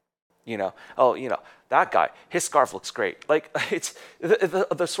in. You know, oh, you know, that guy, his scarf looks great. Like it's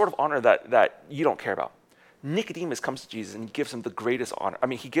the sort of honor that you don't care about. Nicodemus comes to Jesus and he gives him the greatest honor. I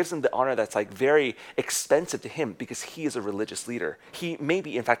mean, he gives him the honor that's like very expensive to him because he is a religious leader. He may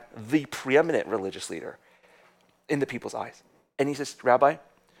be, in fact, the preeminent religious leader in the people's eyes. And he says, "Rabbi,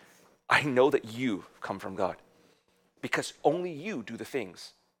 I know that you come from God because only you do the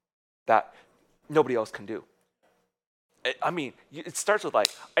things that nobody else can do." I mean, it starts with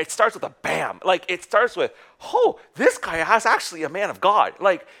a bam. Like it starts with, oh, this guy is actually a man of God.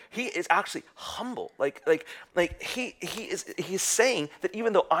 Like he is actually humble. Like he is saying that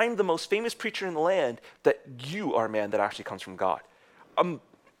even though I'm the most famous preacher in the land, that you are a man that actually comes from God.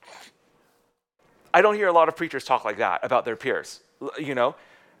 I don't hear a lot of preachers talk like that about their peers. You know,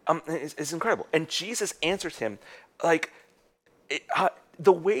 it's incredible. And Jesus answers him like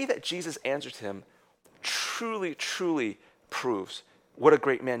the way that Jesus answers him truly proves what a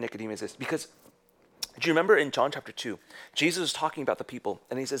great man Nicodemus is. Because Do you remember in John chapter 2, Jesus was talking about the people,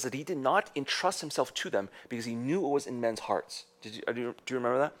 and he says that he did not entrust himself to them because he knew what was in men's hearts. Do you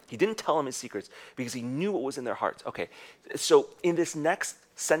remember that? He didn't tell them his secrets because he knew what was in their hearts. Okay, so in this next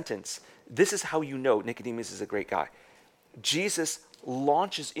sentence, this is how you know Nicodemus is a great guy. Jesus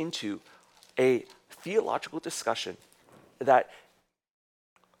launches into a theological discussion that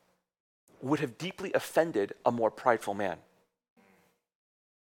would have deeply offended a more prideful man.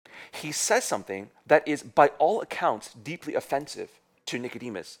 He says something that is, by all accounts, deeply offensive to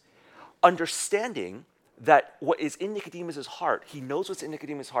Nicodemus. Understanding that what is in Nicodemus' heart, he knows what's in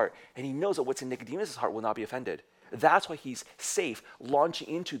Nicodemus' heart, and he knows that what's in Nicodemus' heart will not be offended. That's why he's safe launching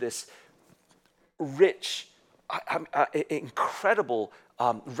into this rich, incredible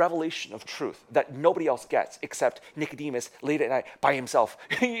revelation of truth that nobody else gets except Nicodemus late at night by himself.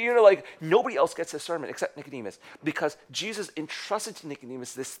 Like nobody else gets this sermon except Nicodemus, because Jesus entrusted to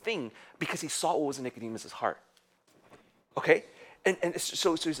Nicodemus this thing because he saw what was in Nicodemus' heart. Okay? And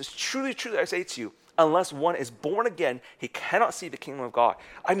so he says, truly, truly, I say to you, unless one is born again, he cannot see the kingdom of God.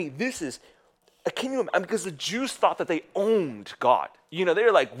 I mean, this is a kingdom, because the Jews thought that they owned God.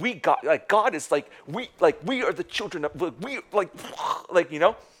 They're like, God is like, we are the children of,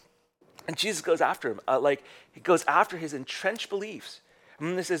 and Jesus goes after him. He goes after his entrenched beliefs.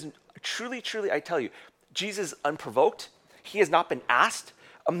 And this is, truly, truly, I tell you, Jesus is unprovoked. He has not been asked.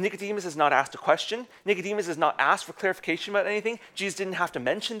 Nicodemus has not asked a question. Nicodemus has not asked for clarification about anything. Jesus didn't have to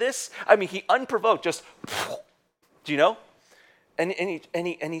mention this. I mean, he unprovoked, just, do you know? And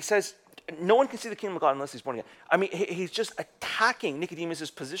he says, no one can see the kingdom of God unless he's born again. I mean, he's just attacking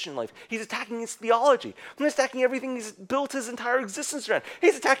Nicodemus' position in life. He's attacking his theology. He's attacking everything he's built his entire existence around.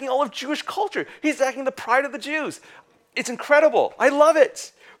 He's attacking all of Jewish culture. He's attacking the pride of the Jews. It's incredible. I love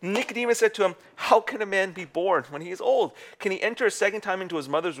it. Nicodemus said to him, how can a man be born when he is old? Can he enter a second time into his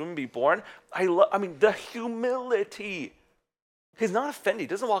mother's womb and be born? I mean, the humility. He's not offended. He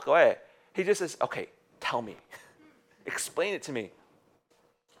doesn't walk away. He just says, okay, tell me. Explain it to me.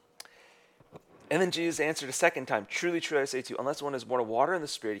 And then Jesus answered a second time, truly, truly, I say to you, unless one is born of water and the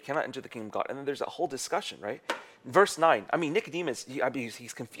Spirit, he cannot enter the kingdom of God. And then there's a whole discussion, right? Verse 9, I mean, Nicodemus,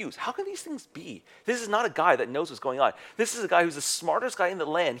 he's confused. How can these things be? This is not a guy that knows what's going on. This is a guy who's the smartest guy in the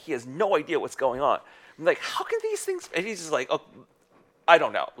land. He has no idea what's going on. I'm like, how can these things, and he's just like, oh, I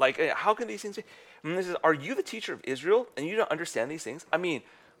don't know. Like, how can these things be? And this is, are you the teacher of Israel and you don't understand these things? I mean,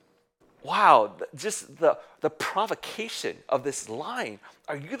 wow, just the provocation of this line.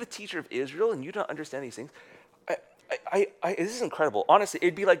 Are you the teacher of Israel and you don't understand these things? This is incredible. Honestly,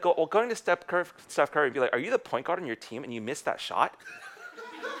 it'd be like going to Steph Curry and be like, are you the point guard on your team and you missed that shot?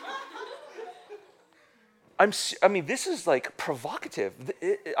 I mean, this is like provocative.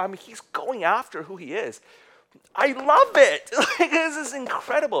 I mean, he's going after who he is. I love it. This is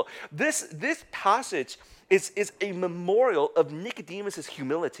incredible. This passage is a memorial of Nicodemus'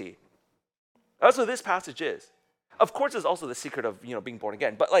 humility. That's what this passage is. Of course, it's also the secret of being born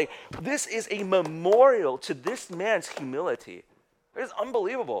again. But like, this is a memorial to this man's humility. It's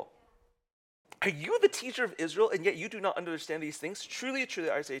unbelievable. Are you the teacher of Israel, and yet you do not understand these things? Truly,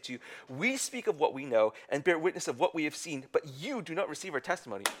 truly, I say to you, we speak of what we know and bear witness of what we have seen, but you do not receive our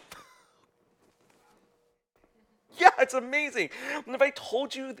testimony. Yeah, it's amazing. And if I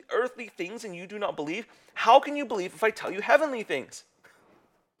told you the earthly things and you do not believe, how can you believe if I tell you heavenly things?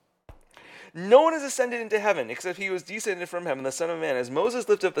 No one has ascended into heaven except he who was descended from heaven, the Son of Man. As Moses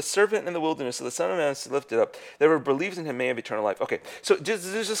lifted up the serpent in the wilderness, so the Son of Man is lifted up. Whoever believes in him may have eternal life. Okay, so this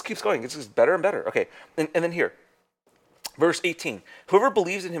just keeps going. It's just better and better. Okay, and then here, verse 18. Whoever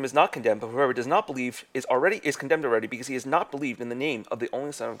believes in him is not condemned, but whoever does not believe is condemned already, because he has not believed in the name of the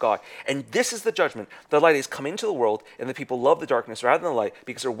only Son of God. And this is the judgment. The light has come into the world, and the people love the darkness rather than the light,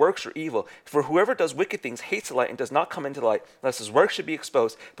 because their works are evil. For whoever does wicked things hates the light and does not come into the light, lest his works should be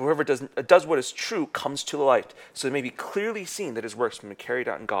exposed. But whoever does what is true comes to the light, so it may be clearly seen that his works have been carried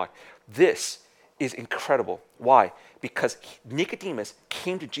out in God. This is incredible. Why? Because Nicodemus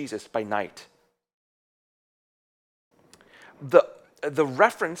came to Jesus by night. The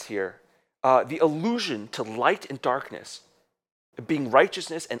reference here, the allusion to light and darkness, being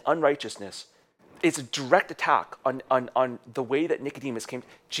righteousness and unrighteousness, is a direct attack on the way that Nicodemus came.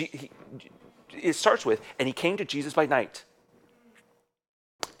 It starts with, and he came to Jesus by night.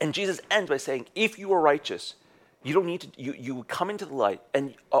 And Jesus ends by saying, if you are righteous, you don't need to, you would come into the light,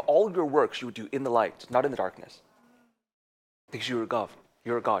 and all your works you would do in the light, not in the darkness. Because you are God.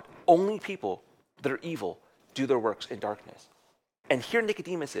 You're a God. Only people that are evil do their works in darkness. And here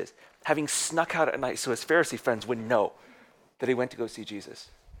Nicodemus is, having snuck out at night so his Pharisee friends wouldn't know that he went to go see Jesus.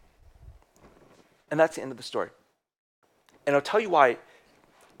 And that's the end of the story. And I'll tell you why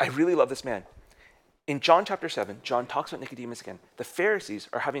I really love this man. In John chapter 7, John talks about Nicodemus again. The Pharisees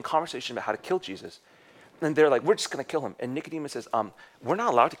are having a conversation about how to kill Jesus. And they're like, we're just going to kill him. And Nicodemus says, we're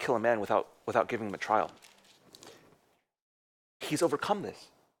not allowed to kill a man without giving him a trial. He's overcome this.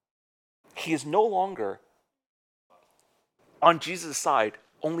 He is no longer on Jesus' side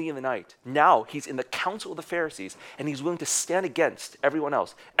only in the night. Now he's in the council of the Pharisees, and he's willing to stand against everyone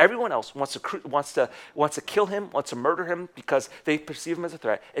else. Everyone else wants to kill him, wants to murder him because they perceive him as a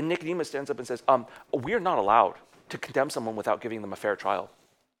threat. And Nicodemus stands up and says, we are not allowed to condemn someone without giving them a fair trial.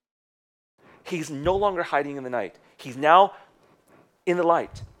 He's no longer hiding in the night. He's now in the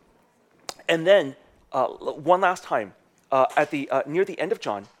light. And then one last time, near the end of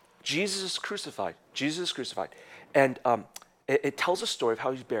John, Jesus is crucified. And it tells a story of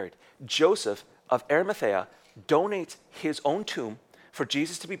how he's buried. Joseph of Arimathea donates his own tomb for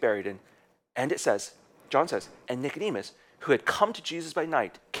Jesus to be buried in. And it says, John says, and Nicodemus, who had come to Jesus by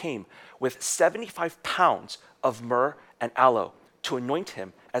night, came with 75 pounds of myrrh and aloe to anoint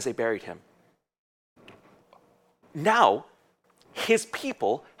him as they buried him. Now, his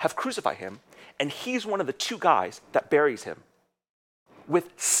people have crucified him, and he's one of the two guys that buries him with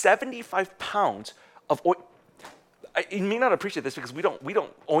 75 pounds of oil. You may not appreciate this because we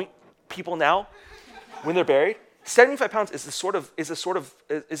don't oint people now when they're buried. 75 pounds is the sort of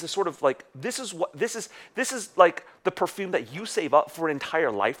like this is like the perfume that you save up for an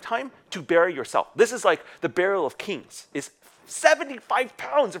entire lifetime to bury yourself. This is like the burial of kings. Is 75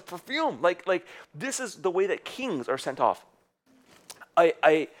 pounds of perfume. Like this is the way that kings are sent off.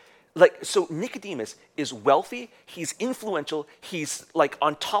 So Nicodemus is wealthy, he's influential, he's like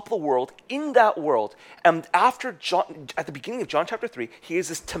on top of the world, in that world. And after John, at the beginning of John chapter 3, he has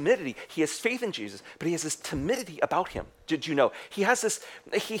this timidity. He has faith in Jesus, but he has this timidity about him. Did you know? He has this,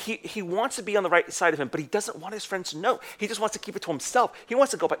 he wants to be on the right side of him, but he doesn't want his friends to know. He just wants to keep it to himself. He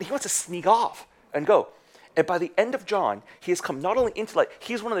wants to go back, he wants to sneak off and go. And by the end of John, he has come not only into light,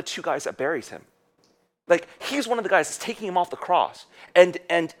 he's one of the two guys that buries him. Like, he's one of the guys that's taking him off the cross and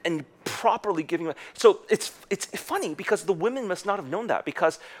properly giving him. So it's funny because the women must not have known that,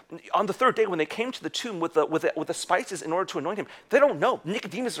 because on the third day when they came to the tomb with the spices in order to anoint him, they don't know.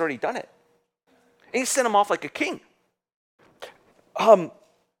 Nicodemus has already done it. And he sent him off like a king.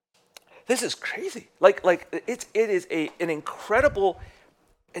 This is crazy. Like it is an incredible.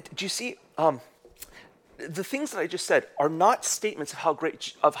 Do you see? The things that I just said are not statements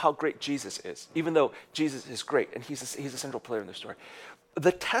of how great Jesus is, even though Jesus is great and he's a central player in the story.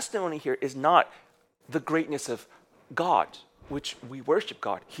 The testimony here is not the greatness of God, which we worship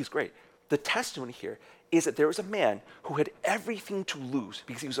God. He's great. The testimony here is that there was a man who had everything to lose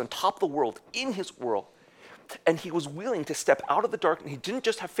because he was on top of the world, in his world, and he was willing to step out of the dark. And he didn't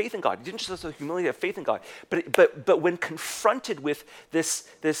just have faith in God. He didn't just have the humility to have faith in God. But when confronted with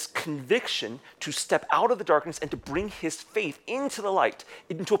this conviction to step out of the darkness and to bring his faith into the light,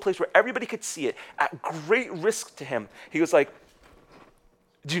 into a place where everybody could see it, at great risk to him, he was like,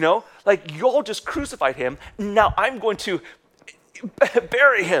 do you know? Like, y'all just crucified him. Now I'm going to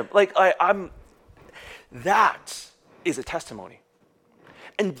bury him. Like, that is a testimony.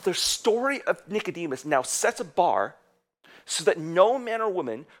 And the story of Nicodemus now sets a bar so that no man or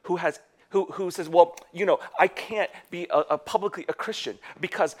woman who says, well, I can't be publicly a Christian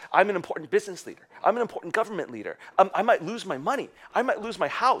because I'm an important business leader. I'm an important government leader. I might lose my money. I might lose my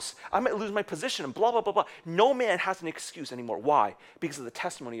house. I might lose my position and blah, blah, blah, blah. No man has an excuse anymore. Why? Because of the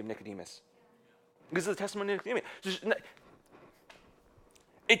testimony of Nicodemus. Because of the testimony of Nicodemus.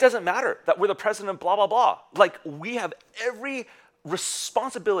 It doesn't matter that we're the president of blah, blah, blah. Like, we have every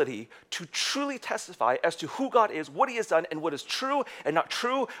responsibility to truly testify as to who God is, what he has done, and what is true and not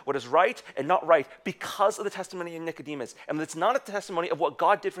true, what is right and not right, because of the testimony of Nicodemus. And it's not a testimony of what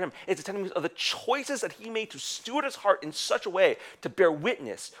God did for him. It's a testimony of the choices that he made to steward his heart in such a way to bear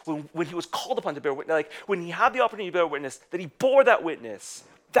witness when he was called upon to bear witness, like when he had the opportunity to bear witness, that he bore that witness.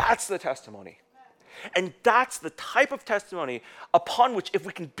 That's the testimony. And that's the type of testimony upon which, if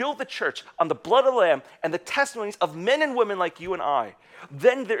we can build the church on the blood of the Lamb and the testimonies of men and women like you and I,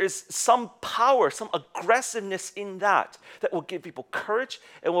 then there is some power, some aggressiveness in that will give people courage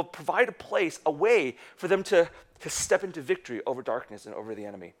and will provide a place, a way for them to step into victory over darkness and over the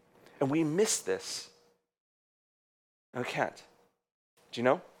enemy. And we miss this. And we can't. Do you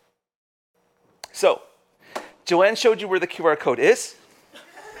know? So, Joanne showed you where the QR code is.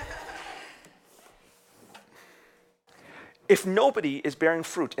 If nobody is bearing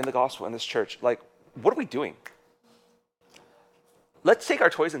fruit in the gospel in this church, like, what are we doing? Let's take our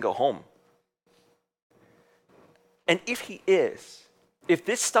toys and go home. And if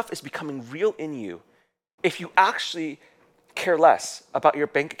this stuff is becoming real in you, if you actually care less about your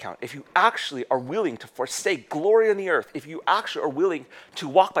bank account, if you actually are willing to forsake glory on the earth, if you actually are willing to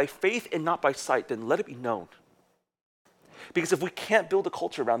walk by faith and not by sight, then let it be known. Because if we can't build a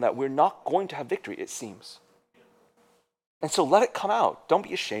culture around that, we're not going to have victory, it seems. And so let it come out. Don't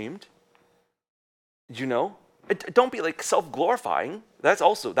be ashamed. You know? Don't be like self-glorifying. That's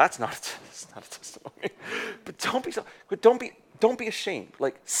not a testimony. But don't be ashamed.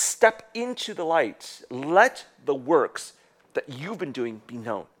 Like, step into the light. Let the works that you've been doing be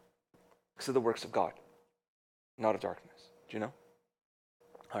known. Because they're the works of God, not of darkness. Do you know?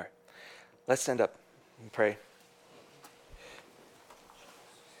 All right. Let's stand up and pray.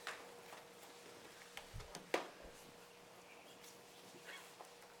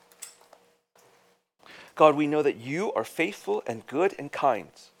 God, we know that you are faithful and good and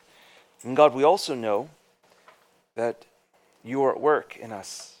kind. And God, we also know that you are at work in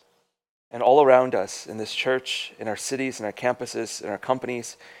us and all around us, in this church, in our cities, in our campuses, in our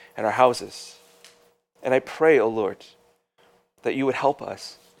companies, in our houses. And I pray, O Lord, that you would help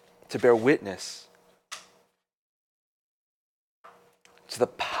us to bear witness to the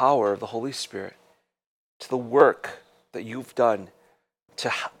power of the Holy Spirit, to the work that you've done, to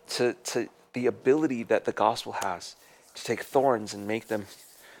the ability that the gospel has to take thorns and make them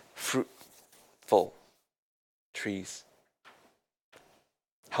fruitful trees.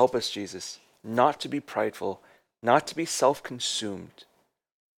 Help us, Jesus, not to be prideful, not to be self-consumed,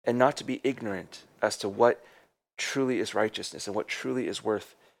 and not to be ignorant as to what truly is righteousness and what truly is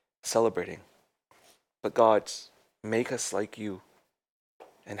worth celebrating. But God, make us like you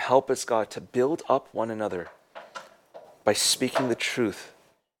and help us, God, to build up one another by speaking the truth,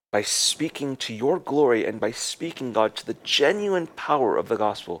 by speaking to your glory, and by speaking, God, to the genuine power of the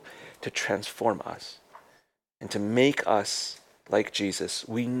gospel to transform us and to make us like Jesus.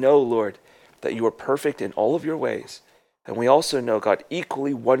 We know, Lord, that you are perfect in all of your ways. And we also know, God,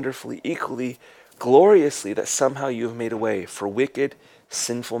 equally wonderfully, equally gloriously, that somehow you have made a way for wicked,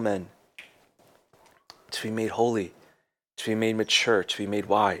 sinful men to be made holy, to be made mature, to be made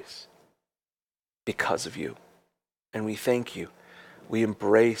wise because of you. And we thank you. We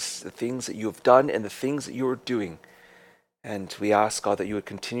embrace the things that you have done and the things that you are doing. And we ask, God, that you would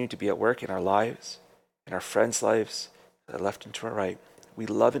continue to be at work in our lives, in our friends' lives, left and to our right. We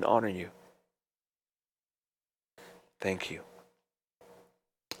love and honor you. Thank you.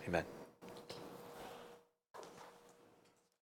 Amen.